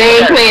state, they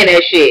ain't playing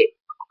that shit.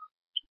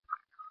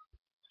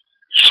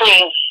 See.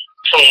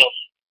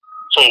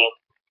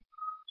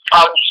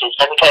 Oh, shit,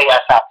 let me tell you guys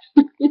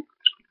something.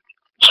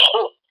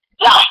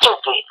 Y'all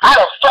stupid. How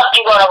the fuck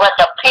you gonna arrest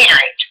a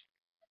parent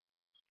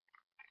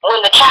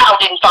when the child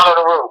didn't follow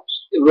the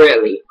rules?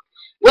 Really?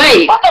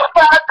 Wait. What the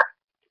fuck?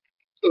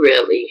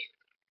 Really?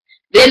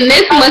 Then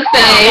this must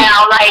say...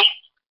 Now, like,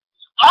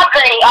 my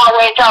granny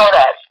always told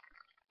us,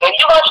 if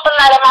you go spend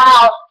the night at my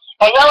house,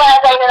 and your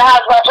ass ain't in the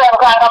house by 12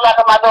 o'clock, I'm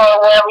knocking my door,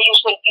 wherever you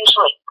sleep, you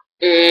sleep.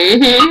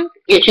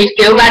 And she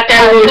still got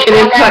that rule to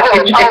this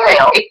fucking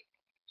day.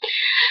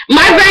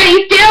 My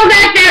granny still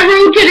got that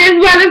rule to this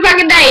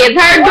motherfucking day. It's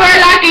her door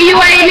locked and you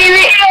ain't in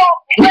it.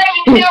 You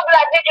still be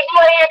like, bitch, if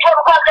you ain't here at 12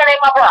 o'clock, that ain't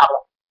my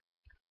problem.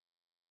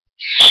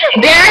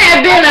 There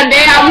had been a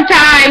damn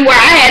time where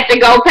I had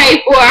to go pay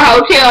for a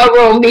hotel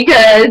room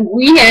because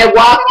we had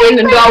walked in,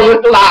 the door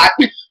was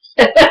locked.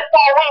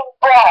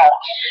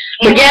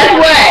 But guess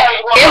what?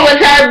 It was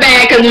her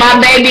bad because my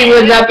baby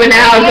was up in the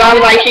house, so I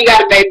was like, she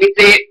got a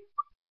babysit.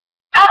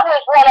 I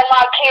wish one of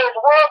my kids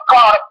would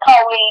call the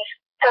police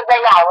because they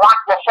got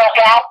locked the fuck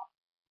out.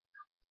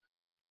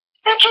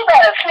 Bitch, you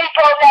better sleep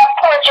on that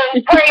porch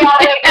and pray all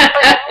day for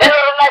the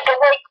middle of the night to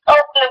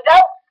open the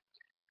door.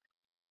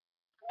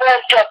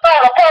 But to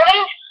call the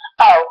police,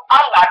 oh,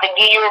 I'm about to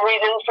give you a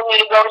reason for me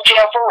to go to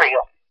jail for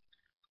real.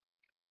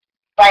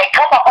 Like,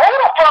 come on, who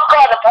the fuck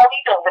called the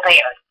police over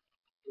there?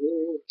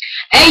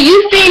 Hey,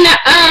 you seen the,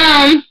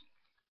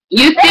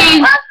 you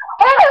seen...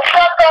 Who the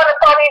fuck called the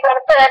police on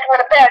the past when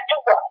the past two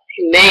guys?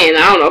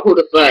 Man, I don't know who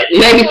the fuck.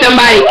 Maybe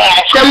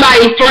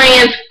somebody's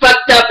friend's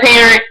fucked up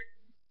parent.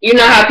 You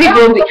know how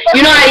people,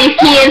 you know how these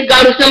kids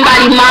go to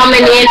somebody's mom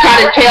and then try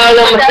to tell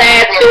them a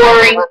sad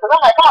story?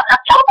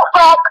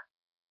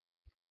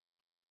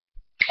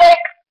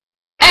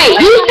 Hey,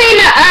 you seen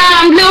the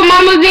Lil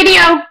Mama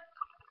video?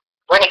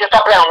 When you can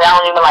stop around, I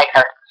don't even like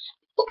her.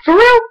 For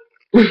real?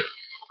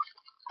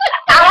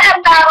 I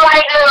have not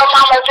liked Lil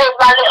Mama since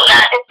my little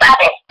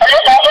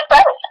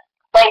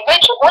like,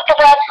 bitch, what the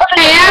fuck?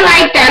 Hey, I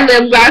like that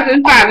lip gloss and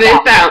poppin'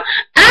 salt.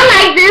 I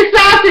like this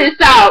sausage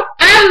salt.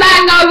 I'm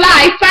not gonna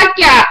lie, fuck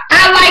y'all.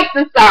 I like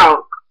the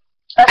song.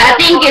 I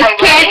think it's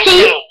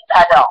catchy.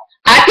 I don't.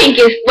 I think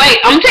it's, wait,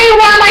 I'm telling you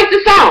why I like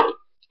the song.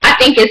 I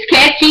think it's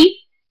catchy.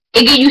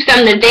 It gives you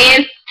something to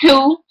dance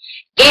to.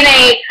 It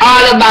ain't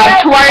all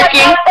about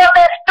twerking.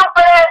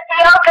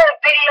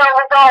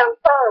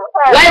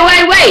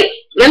 Wait.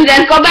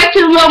 Let's go back to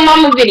the Little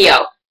Mama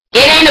video.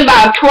 It ain't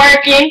about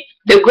twerking.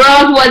 The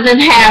girls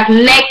wasn't half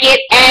naked,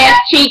 ass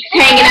cheeks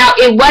hanging out.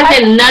 It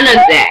wasn't none of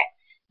that.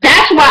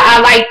 That's why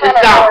I like the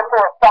song.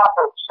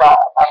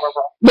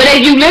 But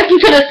as you listen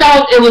to the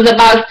song, it was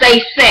about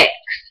safe sex.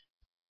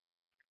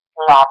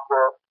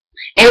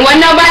 And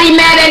wasn't nobody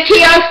mad at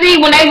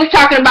TLC when they was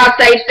talking about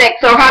safe sex.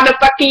 So how the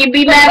fuck can you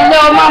be mad at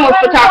Little Mama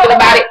for talking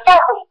about it?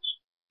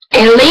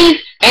 At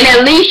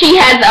least she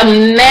has a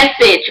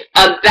message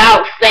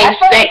about safe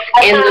sex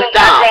in the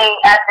song.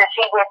 After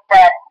she gets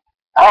that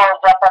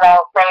jumping on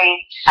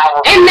stage,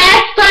 and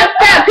that's fucked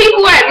up.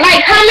 People are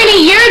like, how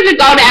many years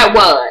ago that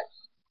was?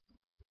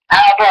 I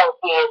don't know,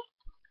 kids.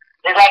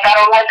 It's like I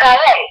don't like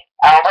Kanye.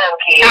 I don't know,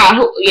 kids.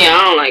 Oh, yeah,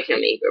 I don't like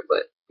him either,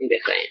 but I'm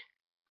just saying.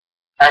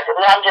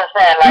 I'm just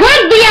saying, like,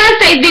 what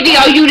Beyonce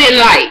video you didn't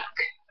like?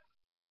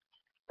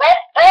 That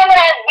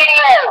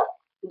video.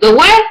 The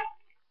what?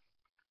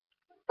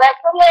 Like,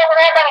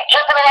 everybody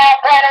jumping around,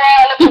 playing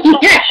around.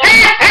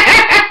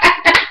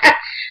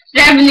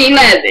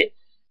 7-Eleven.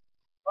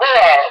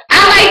 Yeah. I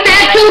like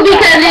that too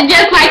because it's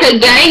just like a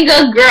gang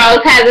of girls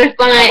having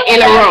fun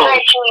in a room.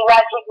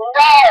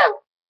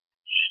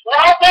 No,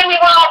 don't get me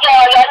wrong,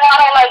 y'all. Y'all know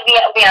I don't like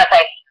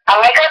Beyonce. I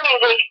like her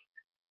music.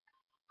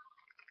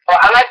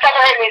 Well, I like some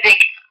of her music.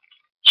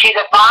 She's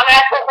a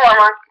bomb-ass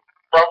performer.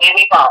 Don't get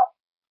me wrong.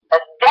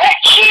 But that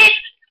shit,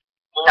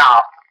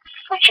 no.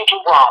 What you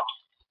do wrong?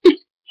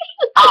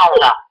 I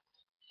don't know.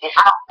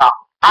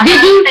 I'm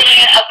not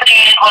saying a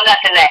fan or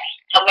nothing that.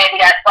 So maybe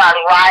that's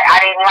probably why I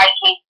didn't like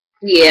it.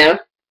 Yeah.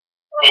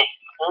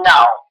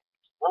 No.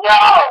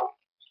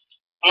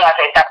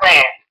 Beyonce, stop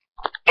playing.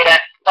 Get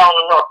that song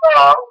in North.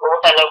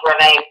 What's that little girl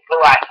name?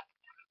 Blue Eye.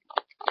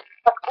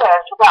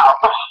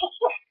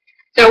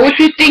 So what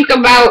you think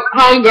about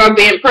Homegirl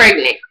being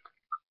pregnant?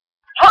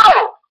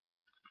 Who?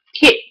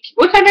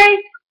 What's her name?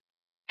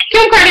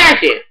 Kim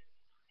Kardashian.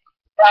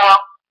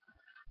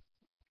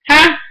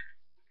 Huh?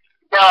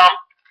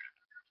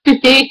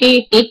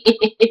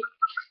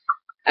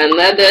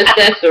 Another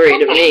accessory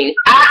to me.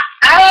 I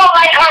don't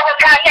like her with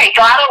Kanye,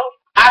 so I don't.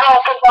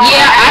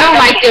 Yeah, I don't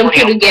like them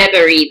two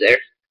together either.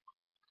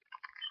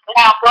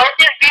 Now, Birth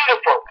is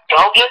beautiful.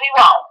 Don't get me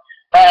wrong,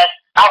 but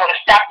I would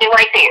have stopped it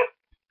right there.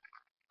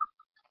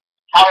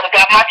 I would have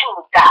got my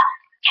tools tied.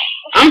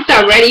 I'm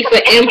so ready for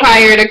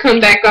Empire to come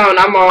back on.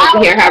 I'm over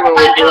here having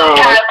withdrawals.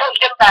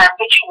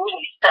 Bitch, you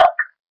really stuck.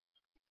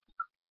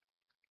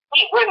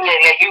 We wouldn't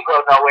let you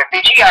go nowhere,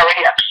 bitch. You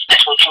already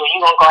obsessed with you. You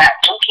gonna go have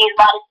 2 kids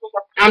by this?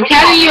 I'm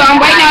telling you,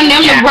 I'm waiting on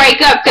them to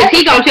break up because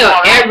he gonna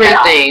tell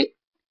everything.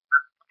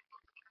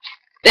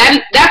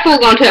 That fool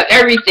gonna tell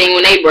everything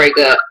when they break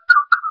up.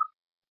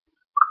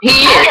 He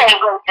is.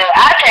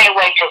 I can't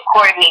wait till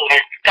Courtney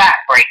and Scott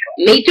break up.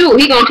 Me too.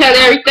 He gonna tell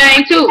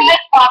everything too. This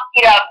might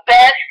be the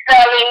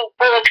best-selling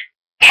book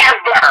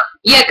ever.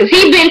 Yeah, cause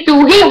he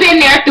been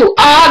there through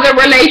all the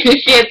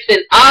relationships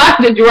and all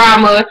the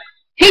drama.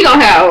 He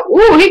gonna have,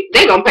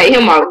 they gonna pay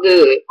him off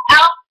good.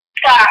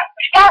 Scott,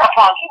 he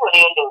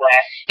wouldn't even do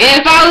that.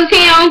 And if I was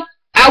him,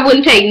 I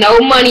wouldn't take no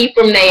money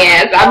from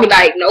their ass. I'd be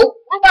like, nope.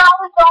 You know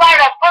who's gonna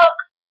write a book?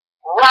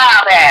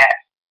 Wild ass.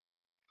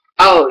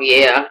 Oh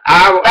yeah,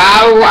 I'll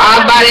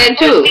buy that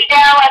too. Be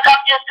down like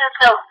I'm just this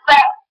little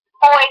fat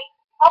boy.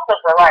 I'm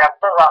just gonna write a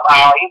book about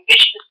all you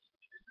bitches.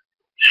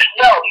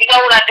 No, you know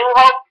what I do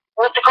hope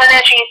with the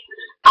Kardashians?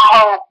 I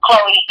hope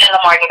Khloe and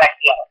Lamar get back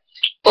together.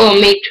 Oh,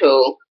 me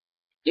too.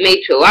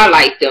 Me too. I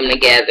like them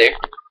together.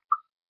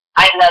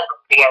 I love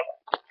them together.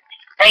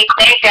 They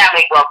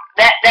family broke.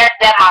 That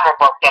mama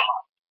broke them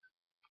up.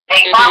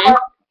 They mama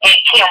and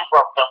Kim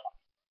broke them up.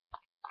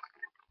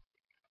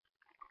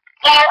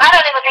 No, I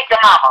don't even think the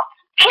mama.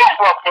 Kim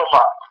broke them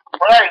up.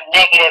 Very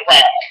negative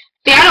ass.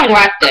 See, I don't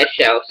watch that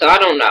show, so I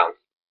don't know.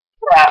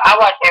 Yeah, I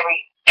watch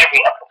every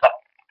episode.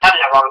 I'm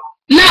not wrong.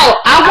 No,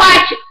 I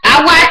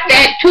watch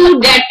that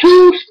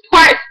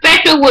two-part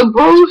special with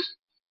Bruce.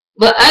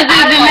 But other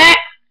than that,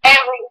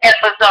 every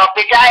episode,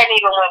 bitch, I ain't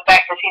even went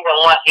back to season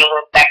 1 and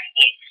went back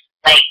again.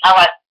 Like, I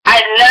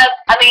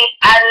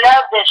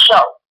love this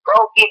show.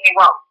 Don't get me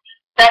wrong.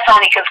 That's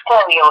only because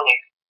Chloe on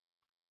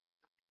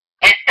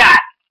there. And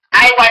Scott.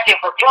 I watch it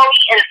for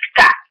Chloe and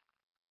Scott.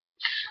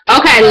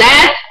 Okay,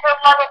 last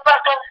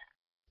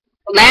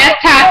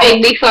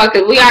topic before,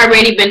 because we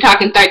already been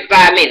talking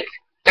 34 minutes.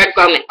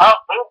 Oh,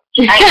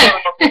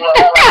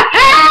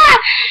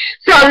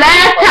 so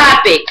last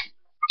topic.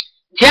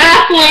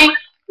 Jocelyn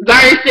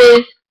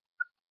versus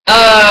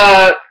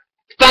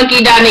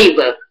Funky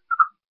Doniva.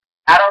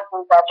 I don't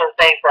think I should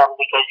say something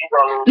because you're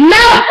going to lose.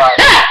 No!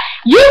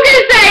 You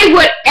can say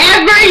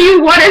whatever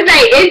you want to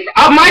say. It's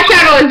on my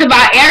channel is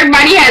about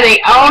everybody has their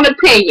own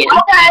opinion.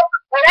 Okay.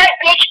 Well, that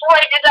bitch boy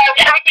deserves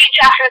everything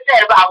Jocelyn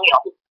said about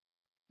him.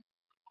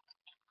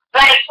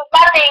 Like,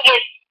 my thing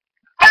is,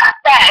 stop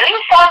that. At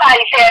least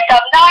somebody said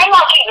something. No, I ain't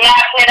gonna keep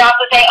laughing it off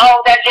and say,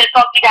 oh, that's just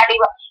funky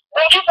Diva.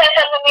 When you say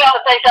something to me, I'm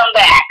gonna say something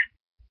back.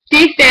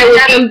 She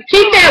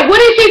said, what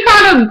did she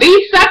call them?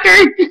 Bee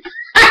suckers?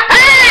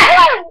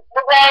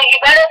 Well, you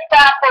better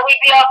stop or we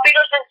be on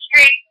Peterson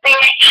Street,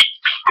 bitch.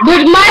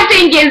 But my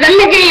thing is, let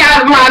me give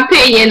y'all my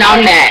opinion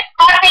on that.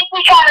 I think we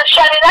trying to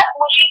shut it up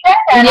when she said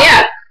that.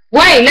 Yeah.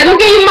 Wait, let me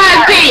give you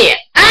my opinion.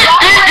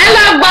 I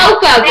love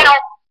both of them.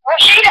 Well,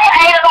 she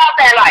ain't about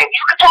that life.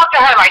 You can talk to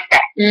her like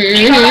that.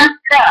 Mm-hmm.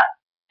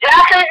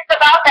 Jocelyn's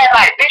about that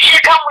life. Bitch, she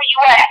come where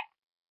you at.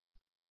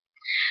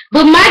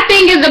 But my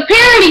thing is,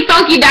 apparently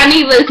Funky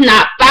Dineva is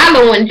not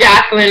following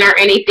Jocelyn or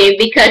anything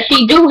because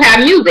she do have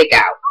music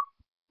out.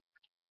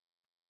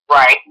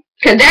 Right.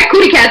 Because that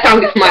Cootie Cat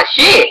song is my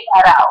shit.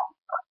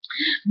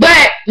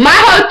 But my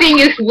whole thing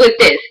is with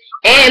this.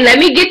 And let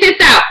me get this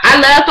out. I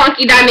love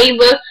Funky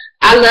Dineva.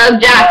 I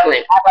love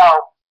Jocelyn. I know.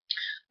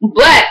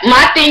 But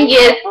my thing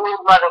is,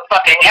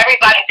 motherfucking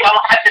everybody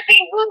don't have to be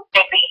rude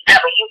to be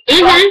ever.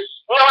 You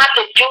don't have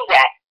to do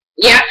that.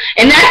 Yeah,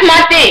 and that's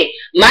my thing.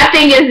 My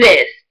thing is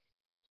this.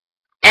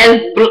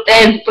 As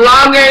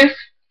bloggers,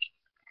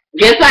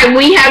 just like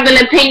we have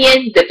an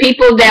opinion, the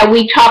people that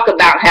we talk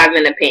about have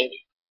an opinion.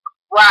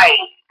 Right.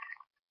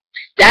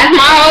 That's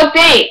my whole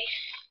thing.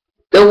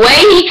 The way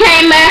he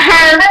came at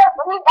her.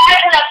 He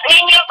has an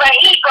opinion, but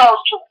he goes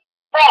too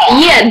far.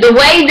 Yeah, the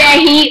way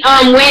that he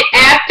went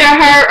after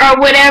her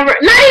or whatever.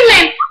 Not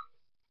even.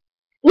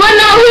 Well,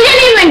 no, he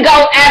didn't even go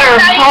at her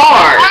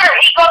hard.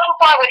 He goes too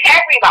far with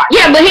everybody.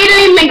 Yeah, but he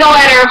didn't even go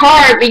at her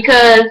hard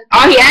because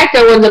all he asked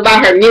her was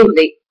about her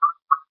music.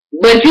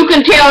 But you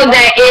can tell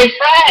that it's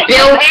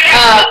built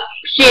up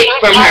shit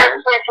from her.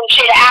 Some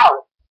shit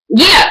out.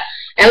 Yeah.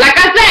 And like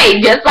I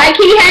say, just like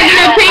he had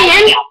an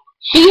opinion,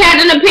 she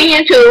had an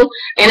opinion too.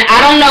 And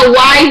I don't know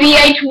why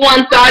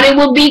VH1 thought it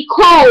would be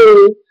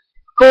cool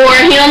for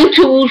him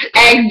to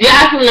ask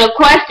Jocelyn a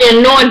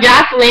question, knowing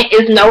Jocelyn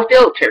is no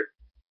filter.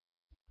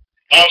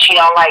 And she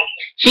don't like it.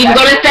 She's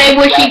going to say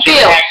what she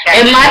feels.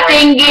 And my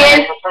thing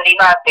is,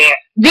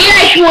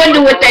 VH1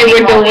 knew what they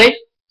were doing.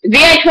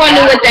 VH1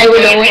 knew what they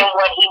were doing.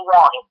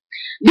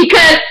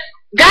 Because,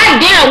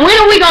 goddamn, when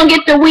are we going to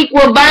get the week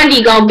where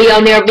Bondi going to be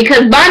on there?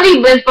 Because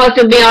Bondi been supposed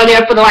to be on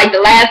there for like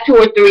the last 2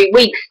 or 3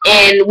 weeks,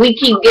 and we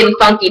keep getting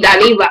Funky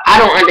Dineva. I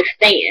don't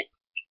understand.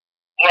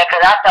 Yeah,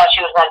 because I thought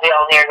she was going to be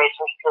on there this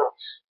week, too.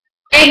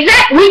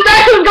 Exactly. We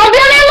thought she was going to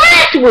be on there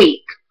last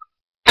week.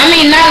 I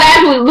mean, not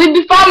last week.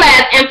 Week before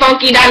last, and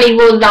Funky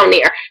Dineva was on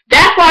there.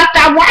 That's why I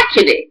stopped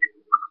watching it.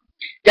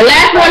 The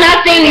last one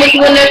I seen was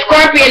when the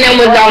Scorpion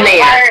was on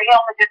there.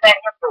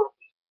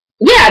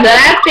 Yeah, the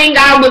last thing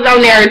I was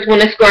on there is when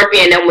the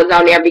Scorpion was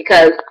on there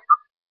because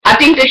I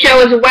think the show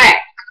is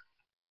whack.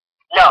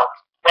 No,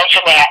 they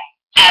should have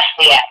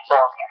Ashley at on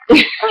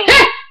there.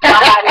 Please,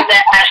 somebody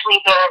let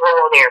Ashley go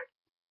over there.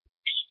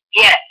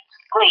 Yes,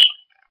 please.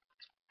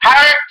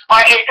 Her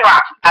or it's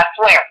Rock, I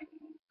swear.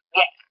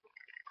 Yes.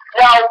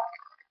 No,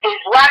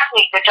 it's Rock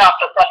needs to talk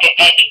to fucking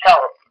Andy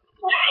Cohen.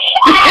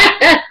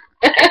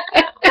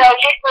 So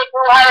she could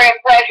do her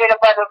impression of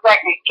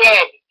motherfucking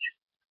Candy.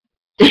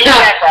 She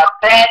has the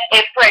best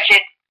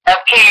impression of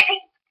Candy.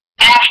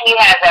 Ashley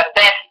has the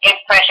best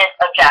impression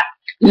of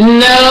Jocelyn.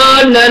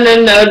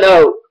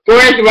 No.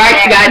 Forrest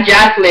Rice got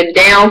Jocelyn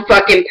down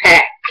fucking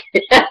pat.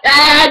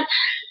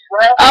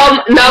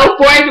 No,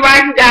 Forrest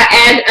Rice got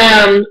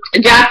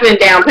Jocelyn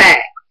down pat.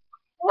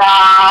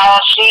 No,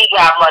 she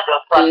got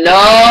motherfucking.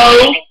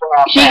 No,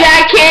 she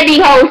got Candy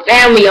whole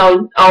family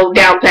on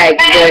down pat.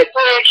 But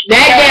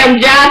that damn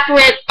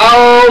Jocelyn,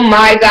 oh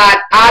my God,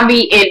 I'll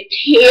be in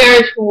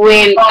tears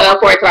when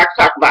Forrest Rice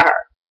talk about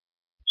her.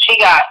 She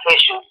got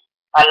issues.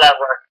 I love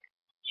her.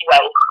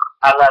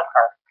 I love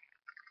her.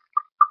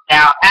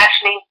 Now,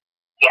 Ashley,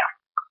 yeah,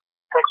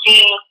 because she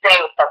say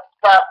what the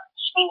fuck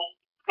she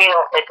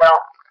feels it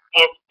don't.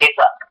 It's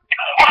up.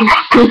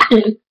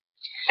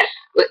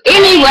 But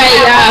anyway,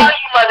 you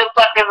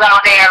motherfuckers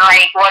out there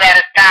like one at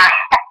a time.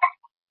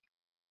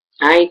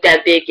 I ain't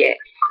that big yet.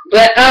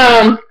 But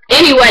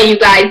anyway, you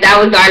guys, that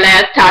was our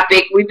last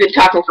topic. We've been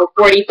talking for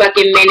 40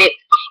 fucking minutes.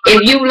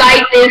 If you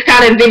like this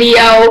kind of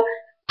video,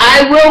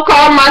 I will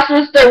call my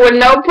sister with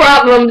no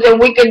problems, and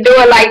we can do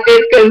it like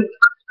this because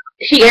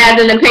she has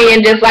an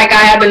opinion just like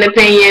I have an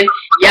opinion.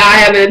 Y'all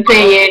have an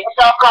opinion.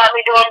 Don't call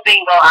me during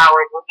bingo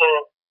hours.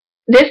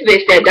 This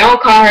bitch said, don't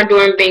call her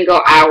during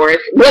bingo hours.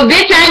 Well,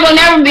 bitch, I ain't gonna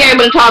never be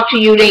able to talk to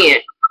you then.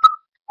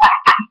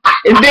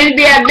 This bitch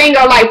be at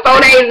bingo like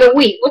 4 days a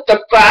week. What the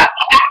fuck?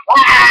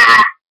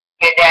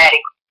 Your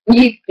daddy.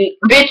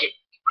 Bitch,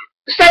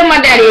 say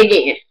my daddy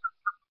again.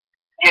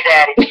 Your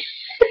daddy.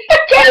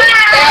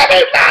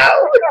 Daddy,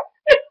 no.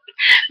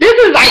 This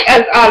is like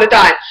us all the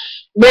time.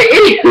 But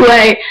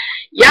anyway,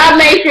 y'all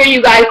make sure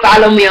you guys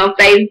follow me on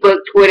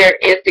Facebook, Twitter,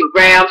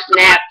 Instagram,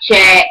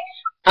 Snapchat.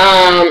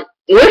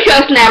 What's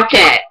your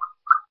Snapchat?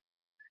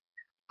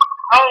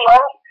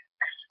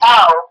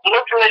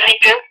 Miss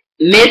Laneka.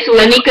 Miss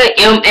Laneka,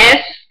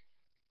 MS?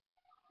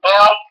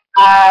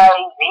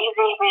 M-I-Z-Z,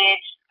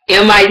 bitch.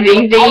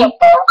 M-I-Z-Z?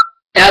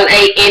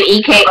 Laneka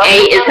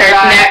is her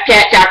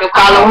Snapchat. Y'all can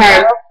follow her.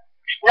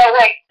 No,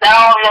 wait, I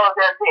don't know if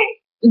that's it.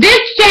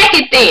 Just check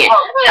it then.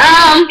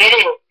 It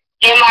is.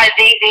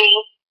 MIZZ.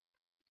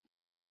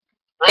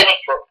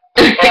 Laneka.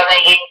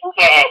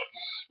 Laneka.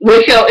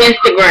 What's your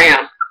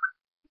Instagram?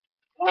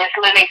 Miss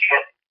Laneka.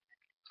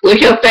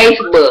 What's your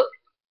Facebook?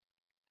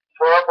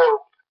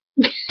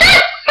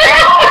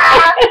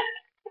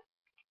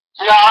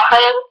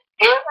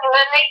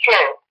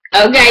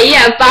 Okay,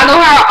 yeah, follow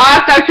her on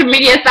all social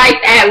media sites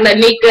at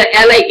Laneka,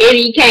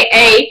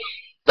 Laneka.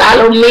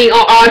 Follow me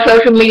on all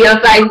social media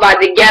sites by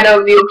the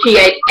Ghettoviews,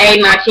 THA,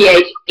 not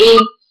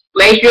THE.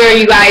 Make sure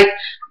you guys,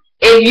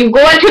 if you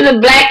go into the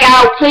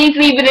blackout, please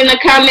leave it in the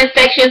comment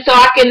section so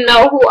I can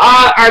know who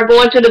all are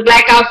going to the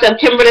blackout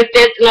September the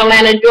 5th in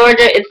Atlanta,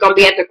 Georgia. It's going to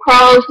be at the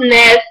Crow's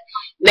Nest.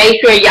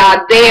 Make sure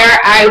y'all there.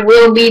 I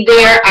will be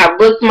there. I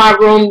booked my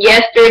room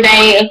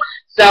yesterday.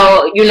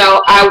 So, you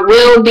know, I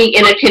will be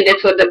in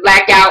attendance for the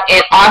blackout,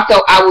 and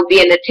also I will be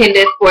in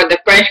attendance for the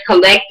Fresh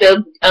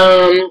Collective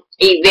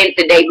event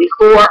the day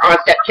before on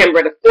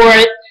September the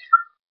 4th.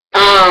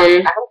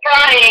 I'm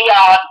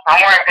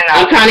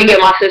trying to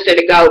get my sister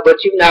to go,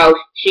 but you know,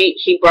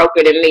 she broke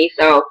it in me,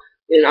 so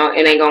you know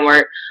it ain't gonna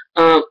work.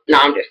 No,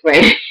 I'm just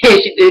playing.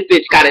 This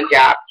bitch got a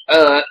job.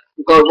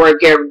 Go to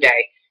work every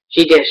day.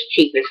 She just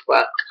cheap as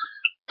fuck.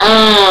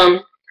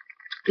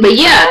 But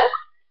yeah.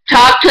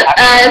 Talk to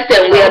us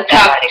and we'll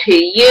talk to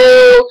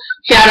you.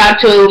 Shout out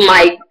to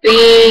Mike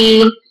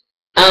B,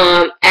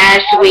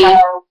 Ashley,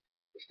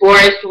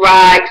 Forest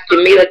Rocks,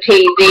 Jamila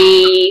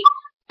TV,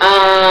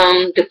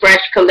 the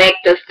Fresh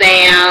Collector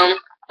Sam,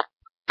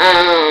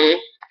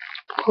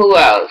 who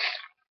else?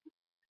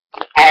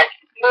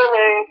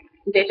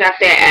 Bitch, I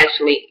said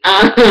Ashley.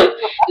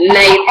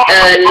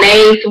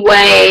 Nate's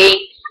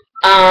Way,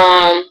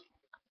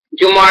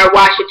 Jamar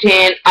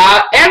Washington,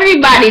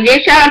 everybody.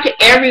 Just shout out to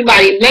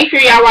everybody. Make sure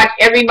y'all watch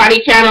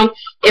everybody's channel.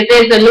 If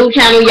there's a new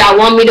channel y'all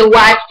want me to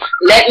watch,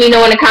 let me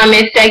know in the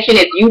comment section.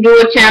 If you do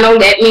a channel,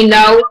 let me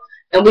know,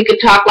 and we can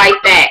talk like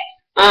that.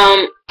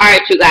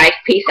 Alright, you guys.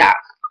 Peace out.